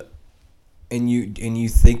the and you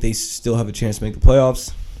think they still have a chance to make the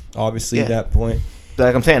playoffs? Obviously, at that point.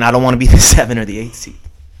 Like I'm saying, I don't want to be the 7 or the 8 seed.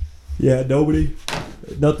 Yeah,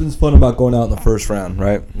 nothing's fun about going out in the first round,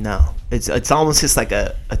 right? No, it's almost just like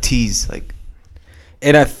a tease, like.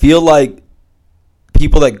 And I feel like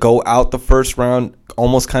people that go out the first round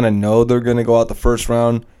almost kind of know they're going to go out the first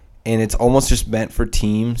round, and it's almost just meant for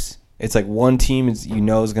teams. It's like one team is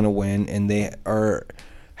going to win, and they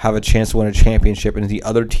have a chance to win a championship, and the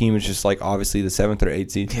other team is just like obviously the 7th or 8th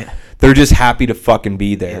seed. Yeah. They're just happy to fucking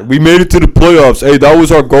be there. Yeah. We made it to the playoffs. Hey, that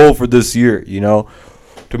was our goal for this year, you know.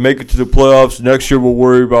 To make it to the playoffs next year, we'll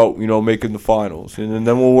worry about, you know, making the finals, and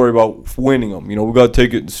then we'll worry about winning them. You know, we got to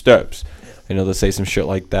take it in steps. You know, they'll say some shit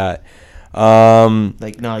like that.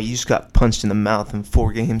 Like, no, you just got punched in the mouth in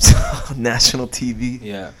 4 games on national TV.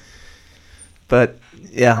 Yeah. But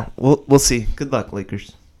yeah, we'll see. Good luck,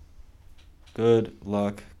 Lakers. Good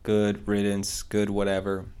luck, good riddance, good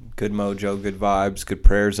whatever, good mojo, good vibes, good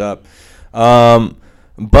prayers up.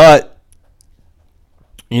 But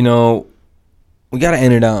you know, we got to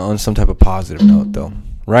end it out on some type of positive note, though,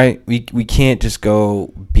 right? We can't just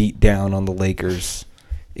go beat down on the Lakers.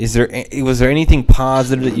 Was there anything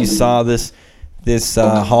positive that you saw this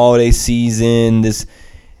holiday season, this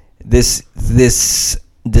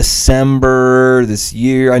December, this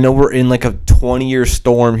year? I know we're in like a 20-year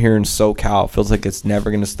storm here in SoCal. It feels like it's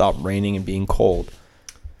never going to stop raining and being cold.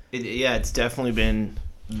 It's definitely been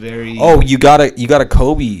very. Oh, you got a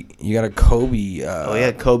Kobe. You got a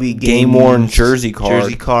Kobe. Kobe game worn jersey card.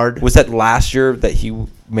 Jersey card. Was that last year that he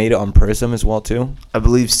made it on Prism as well too? I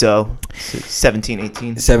believe so.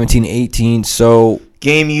 17-18. 17-18. So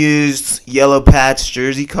game used yellow patch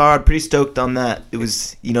jersey card. Pretty stoked on that. It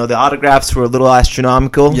was, you know, the autographs were a little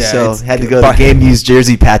astronomical, so had to go the game used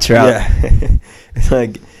jersey patch route. Yeah, it's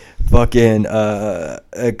like fucking a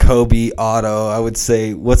Kobe auto. I would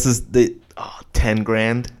say what's this? 10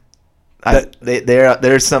 grand.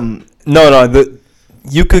 There's some. No.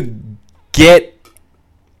 You could get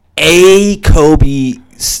a Kobe,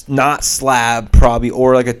 not slab probably,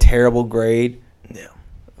 or like a terrible grade. Yeah.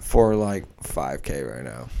 For like $5K right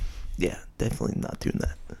now. Yeah, definitely not doing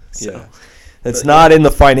that. So. Yeah. It's not in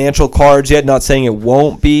the financial cards yet. Not saying it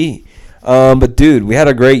won't be. But dude, we had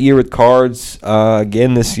a great year with cards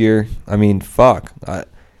again this year. I mean, fuck.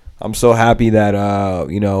 I'm so happy that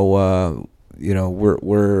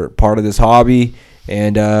we're part of this hobby,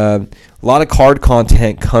 and a lot of card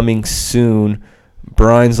content coming soon.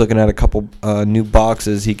 Brian's looking at a couple new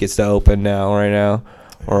boxes he gets to open right now,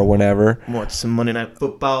 or whenever. Watch some Monday Night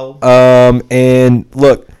Football. And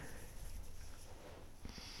look,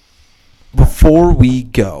 before we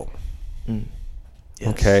go, yes.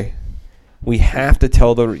 Okay, we have to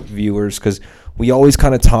tell the viewers, because we always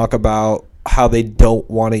kind of talk about how they don't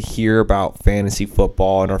want to hear about fantasy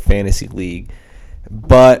football in our fantasy league,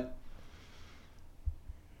 but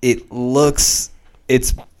I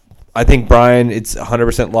think, Brian, it's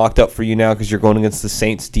 100% locked up for you now because you're going against the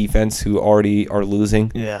Saints defense, who already are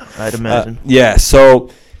losing. Yeah, I'd imagine. So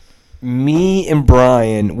me and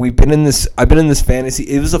Brian, I've been in this fantasy.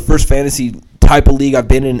 It was the first fantasy type of league I've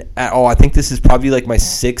been in I think this is probably like my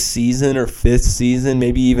 6th season or 5th season,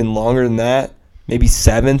 maybe even longer than that. Maybe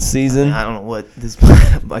 7th season. I don't know what this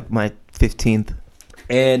like my 15th.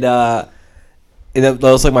 And that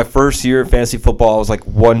was like my first year of fantasy football. It was like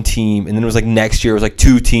one team, and then it was like next year it was like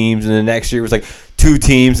 2 teams, and then next year it was like 2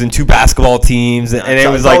 teams and 2 basketball teams, and it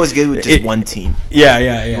was like always good with just one team.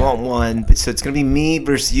 Yeah. You want one, so it's gonna be me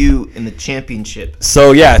versus you in the championship.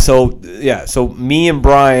 So me and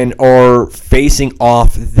Brian are facing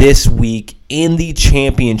off this week in the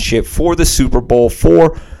championship for the Super Bowl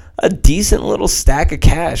for a decent little stack of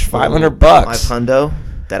cash, $500. My hundo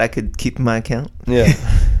that I could keep in my account. Yeah.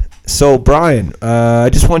 So, Brian,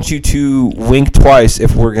 I just want you to wink twice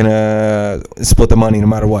if we're going to split the money no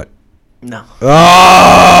matter what. No. Oh!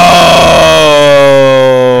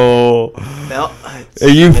 Well, are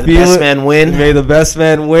you may the best man win. May the best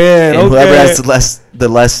man win. And whoever has the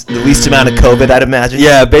least amount of COVID, I'd imagine.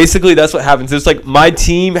 Yeah, basically that's what happens. It's like my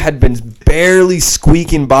team had been barely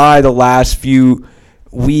squeaking by the last few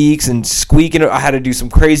weeks and squeaking. I had to do some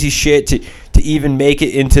crazy shit to even make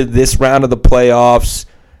it into this round of the playoffs.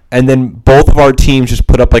 And then both of our teams just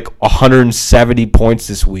put up like 170 points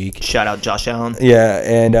this week. Shout out Josh Allen. Yeah,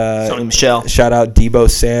 and Sony Michel. Shout out Debo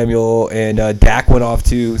Samuel, and Dak went off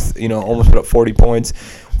too. Almost put up 40 points.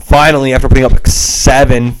 Finally, after putting up like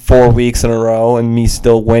 4 weeks in a row, and me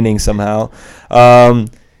still winning somehow.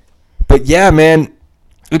 But yeah, man,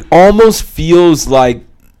 it almost feels like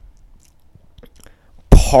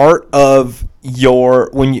part of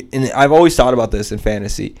and I've always thought about this in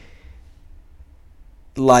fantasy.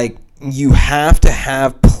 Like, you have to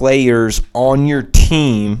have players on your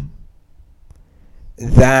team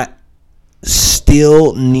that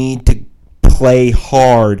still need to play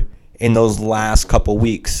hard in those last couple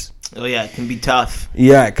weeks. Oh, yeah, it can be tough.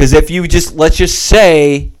 Yeah, because if you let's just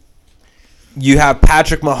say you have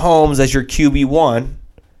Patrick Mahomes as your QB1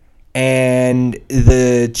 and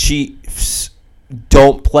the Chiefs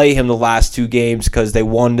don't play him the last 2 games because they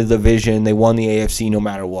won the division, they won the AFC no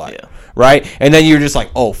matter what. Yeah. Right? And then you're just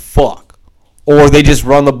like, oh, fuck. Or they just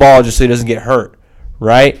run the ball just so he doesn't get hurt.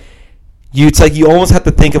 Right? It's like you almost have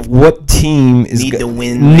to think of what team is to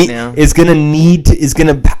win right now. Is going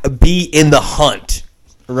to be in the hunt.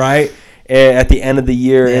 Right? At the end of the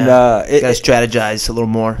year. Yeah. And you got to strategize a little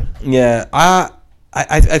more. Yeah. I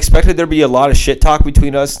expected there to be a lot of shit talk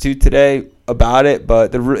between us two today about it,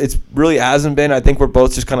 but it really hasn't been. I think we're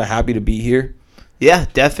both just kind of happy to be here. Yeah,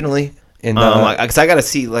 definitely. And because I gotta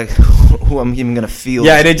see like who I'm even gonna feel.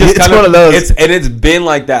 Yeah, and it's one of those. It's been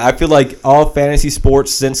like that. I feel like all fantasy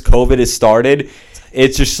sports since COVID has started,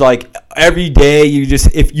 it's just like every day you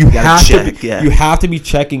have to be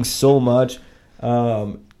checking so much.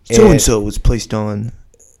 So and so was placed on.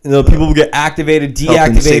 People will get activated,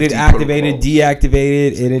 deactivated, activated,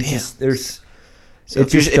 deactivated, and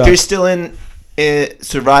if you're still in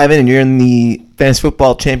surviving and you're in the fantasy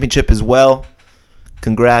football championship as well.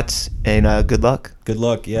 Congrats and good luck. Good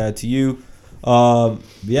luck, yeah, to you.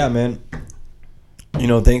 Yeah, man.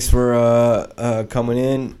 Thanks for coming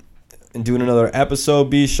in and doing another episode,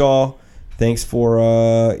 B-Shaw. Thanks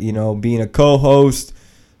for being a co-host.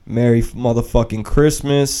 Merry motherfucking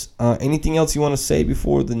Christmas. Anything else you want to say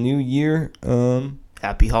before the new year?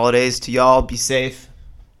 Happy holidays to y'all. Be safe.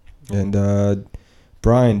 And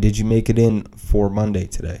Brian, did you make it in for Monday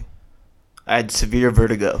today? I had severe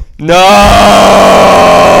vertigo. No!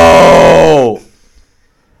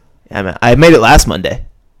 Yeah, man. I made it last Monday.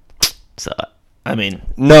 So, I mean.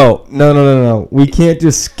 No. We can't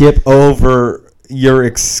just skip over your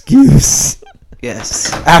excuse.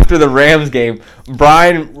 Yes. After the Rams game,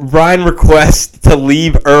 Brian requests to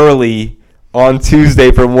leave early on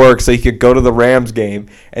Tuesday from work so he could go to the Rams game,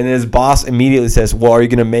 and then his boss immediately says, "Well, are you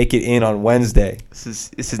going to make it in on Wednesday?"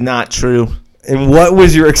 This is not true. And what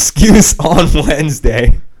was your excuse on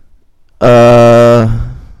Wednesday?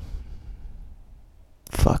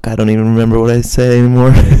 Fuck, I don't even remember what I said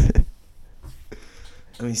anymore.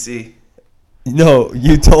 Let me see. No,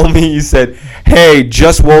 you told me, you said, "Hey,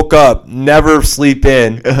 just woke up, never sleep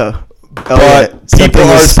in." But something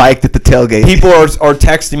was spiked at the tailgate. People are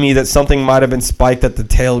texting me that something might have been spiked at the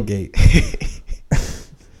tailgate.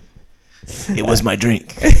 It was my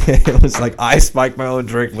drink. It was like, I spiked my own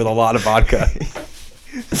drink with a lot of vodka.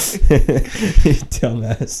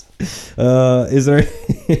 Dumbass. Is there?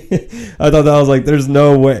 I thought that was like, there's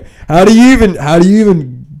no way. How do you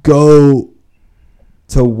even go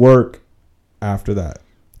to work after that?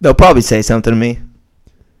 They'll probably say something to me.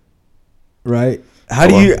 Right? How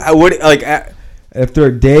do you? After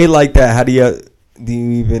a day like that, how do you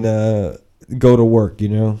even go to work?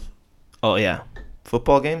 Oh yeah,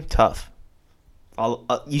 football game tough.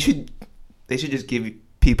 They should just give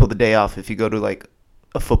people the day off if you go to like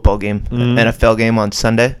a football game, Mhm. NFL game on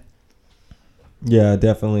Sunday. Yeah,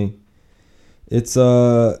 definitely. It's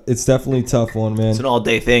definitely a tough one, man. It's an all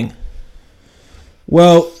day thing.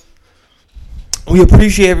 Well, we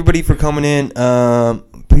appreciate everybody for coming in.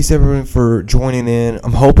 Appreciate everyone for joining in.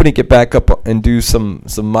 I'm hoping to get back up and do some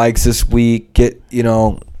mics this week. Get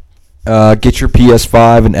your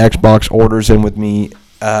PS5 and Xbox orders in with me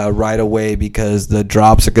right away, because the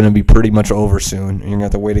drops are going to be pretty much over soon. You're going to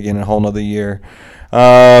have to wait again a whole nother year.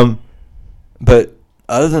 But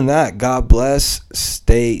other than that, God bless.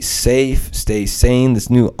 Stay safe. Stay sane. This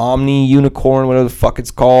new Omni Unicorn, whatever the fuck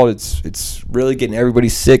it's called, it's really getting everybody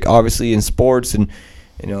sick, obviously, in sports, and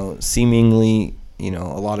seemingly a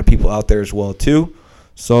lot of people out there as well too.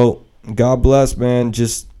 So God bless, man.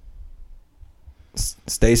 Just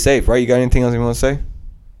stay safe, right? You got anything else you want to say?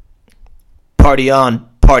 Party on,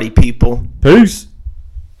 party people. Peace.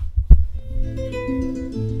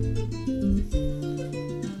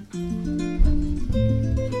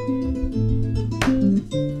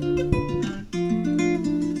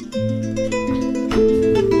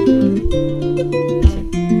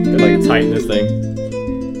 Like tighten this thing.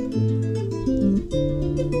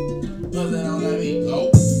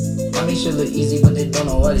 I make shit look easy, but they don't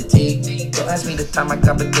know what it takes. Don't ask me the time I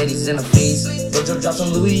got spaghettis in the face. Rojo drops on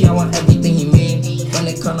Louis, I want everything he made. When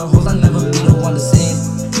they cut no hoes, I never be the one to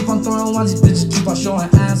sing. Keep on throwing ones, these bitches keep on showing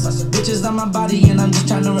ass. Bitches on my body and I'm just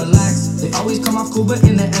trying to relax. They always come off cool, but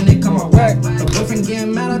in the end they come out whack. Her boyfriend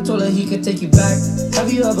getting mad, I told her he could take you back.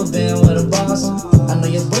 Have you ever been with a boss? I know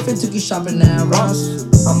your boyfriend took you shopping at Ross.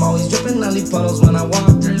 I'm always dripping Nelly puddles when I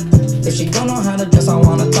walk. If she don't know how to dress, I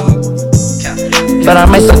wanna talk. But I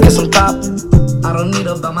might still get some top. I don't need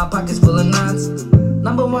a belt, my pockets full of knots.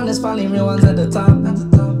 Number one is finally real ones at the top.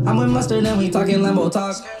 I'm with mustard and we talking Lambo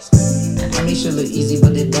talk. I make shit look easy,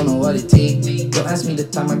 but they don't know what it takes. Don't ask me the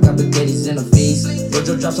time I got spaghettis in the face.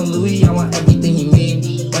 Rojo drops on Louis, I want everything he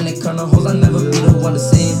made. When they cut no hoes, I never be the one to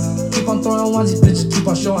save. Keep on throwing ones, these bitches keep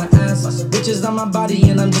on showing ass. Bitches on my body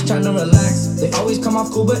and I'm just trying to relax. They always come off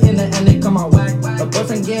cool, but in the end they come out whack. Her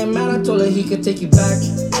boyfriend getting mad, I told her he could take you back.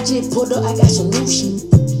 I just pulled up, I got some new shit.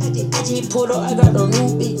 I just pulled up, I got the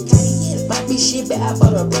new bitch. My bitch shit, but I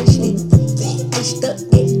bought a bracelet. I stuck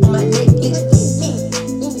it on my necklace.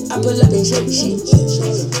 I pull up and shake shit.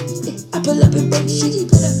 I pull up and break shit.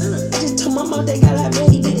 I just told my mom they got like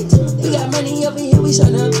made it. We got money over here, we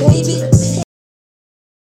tryna pay it.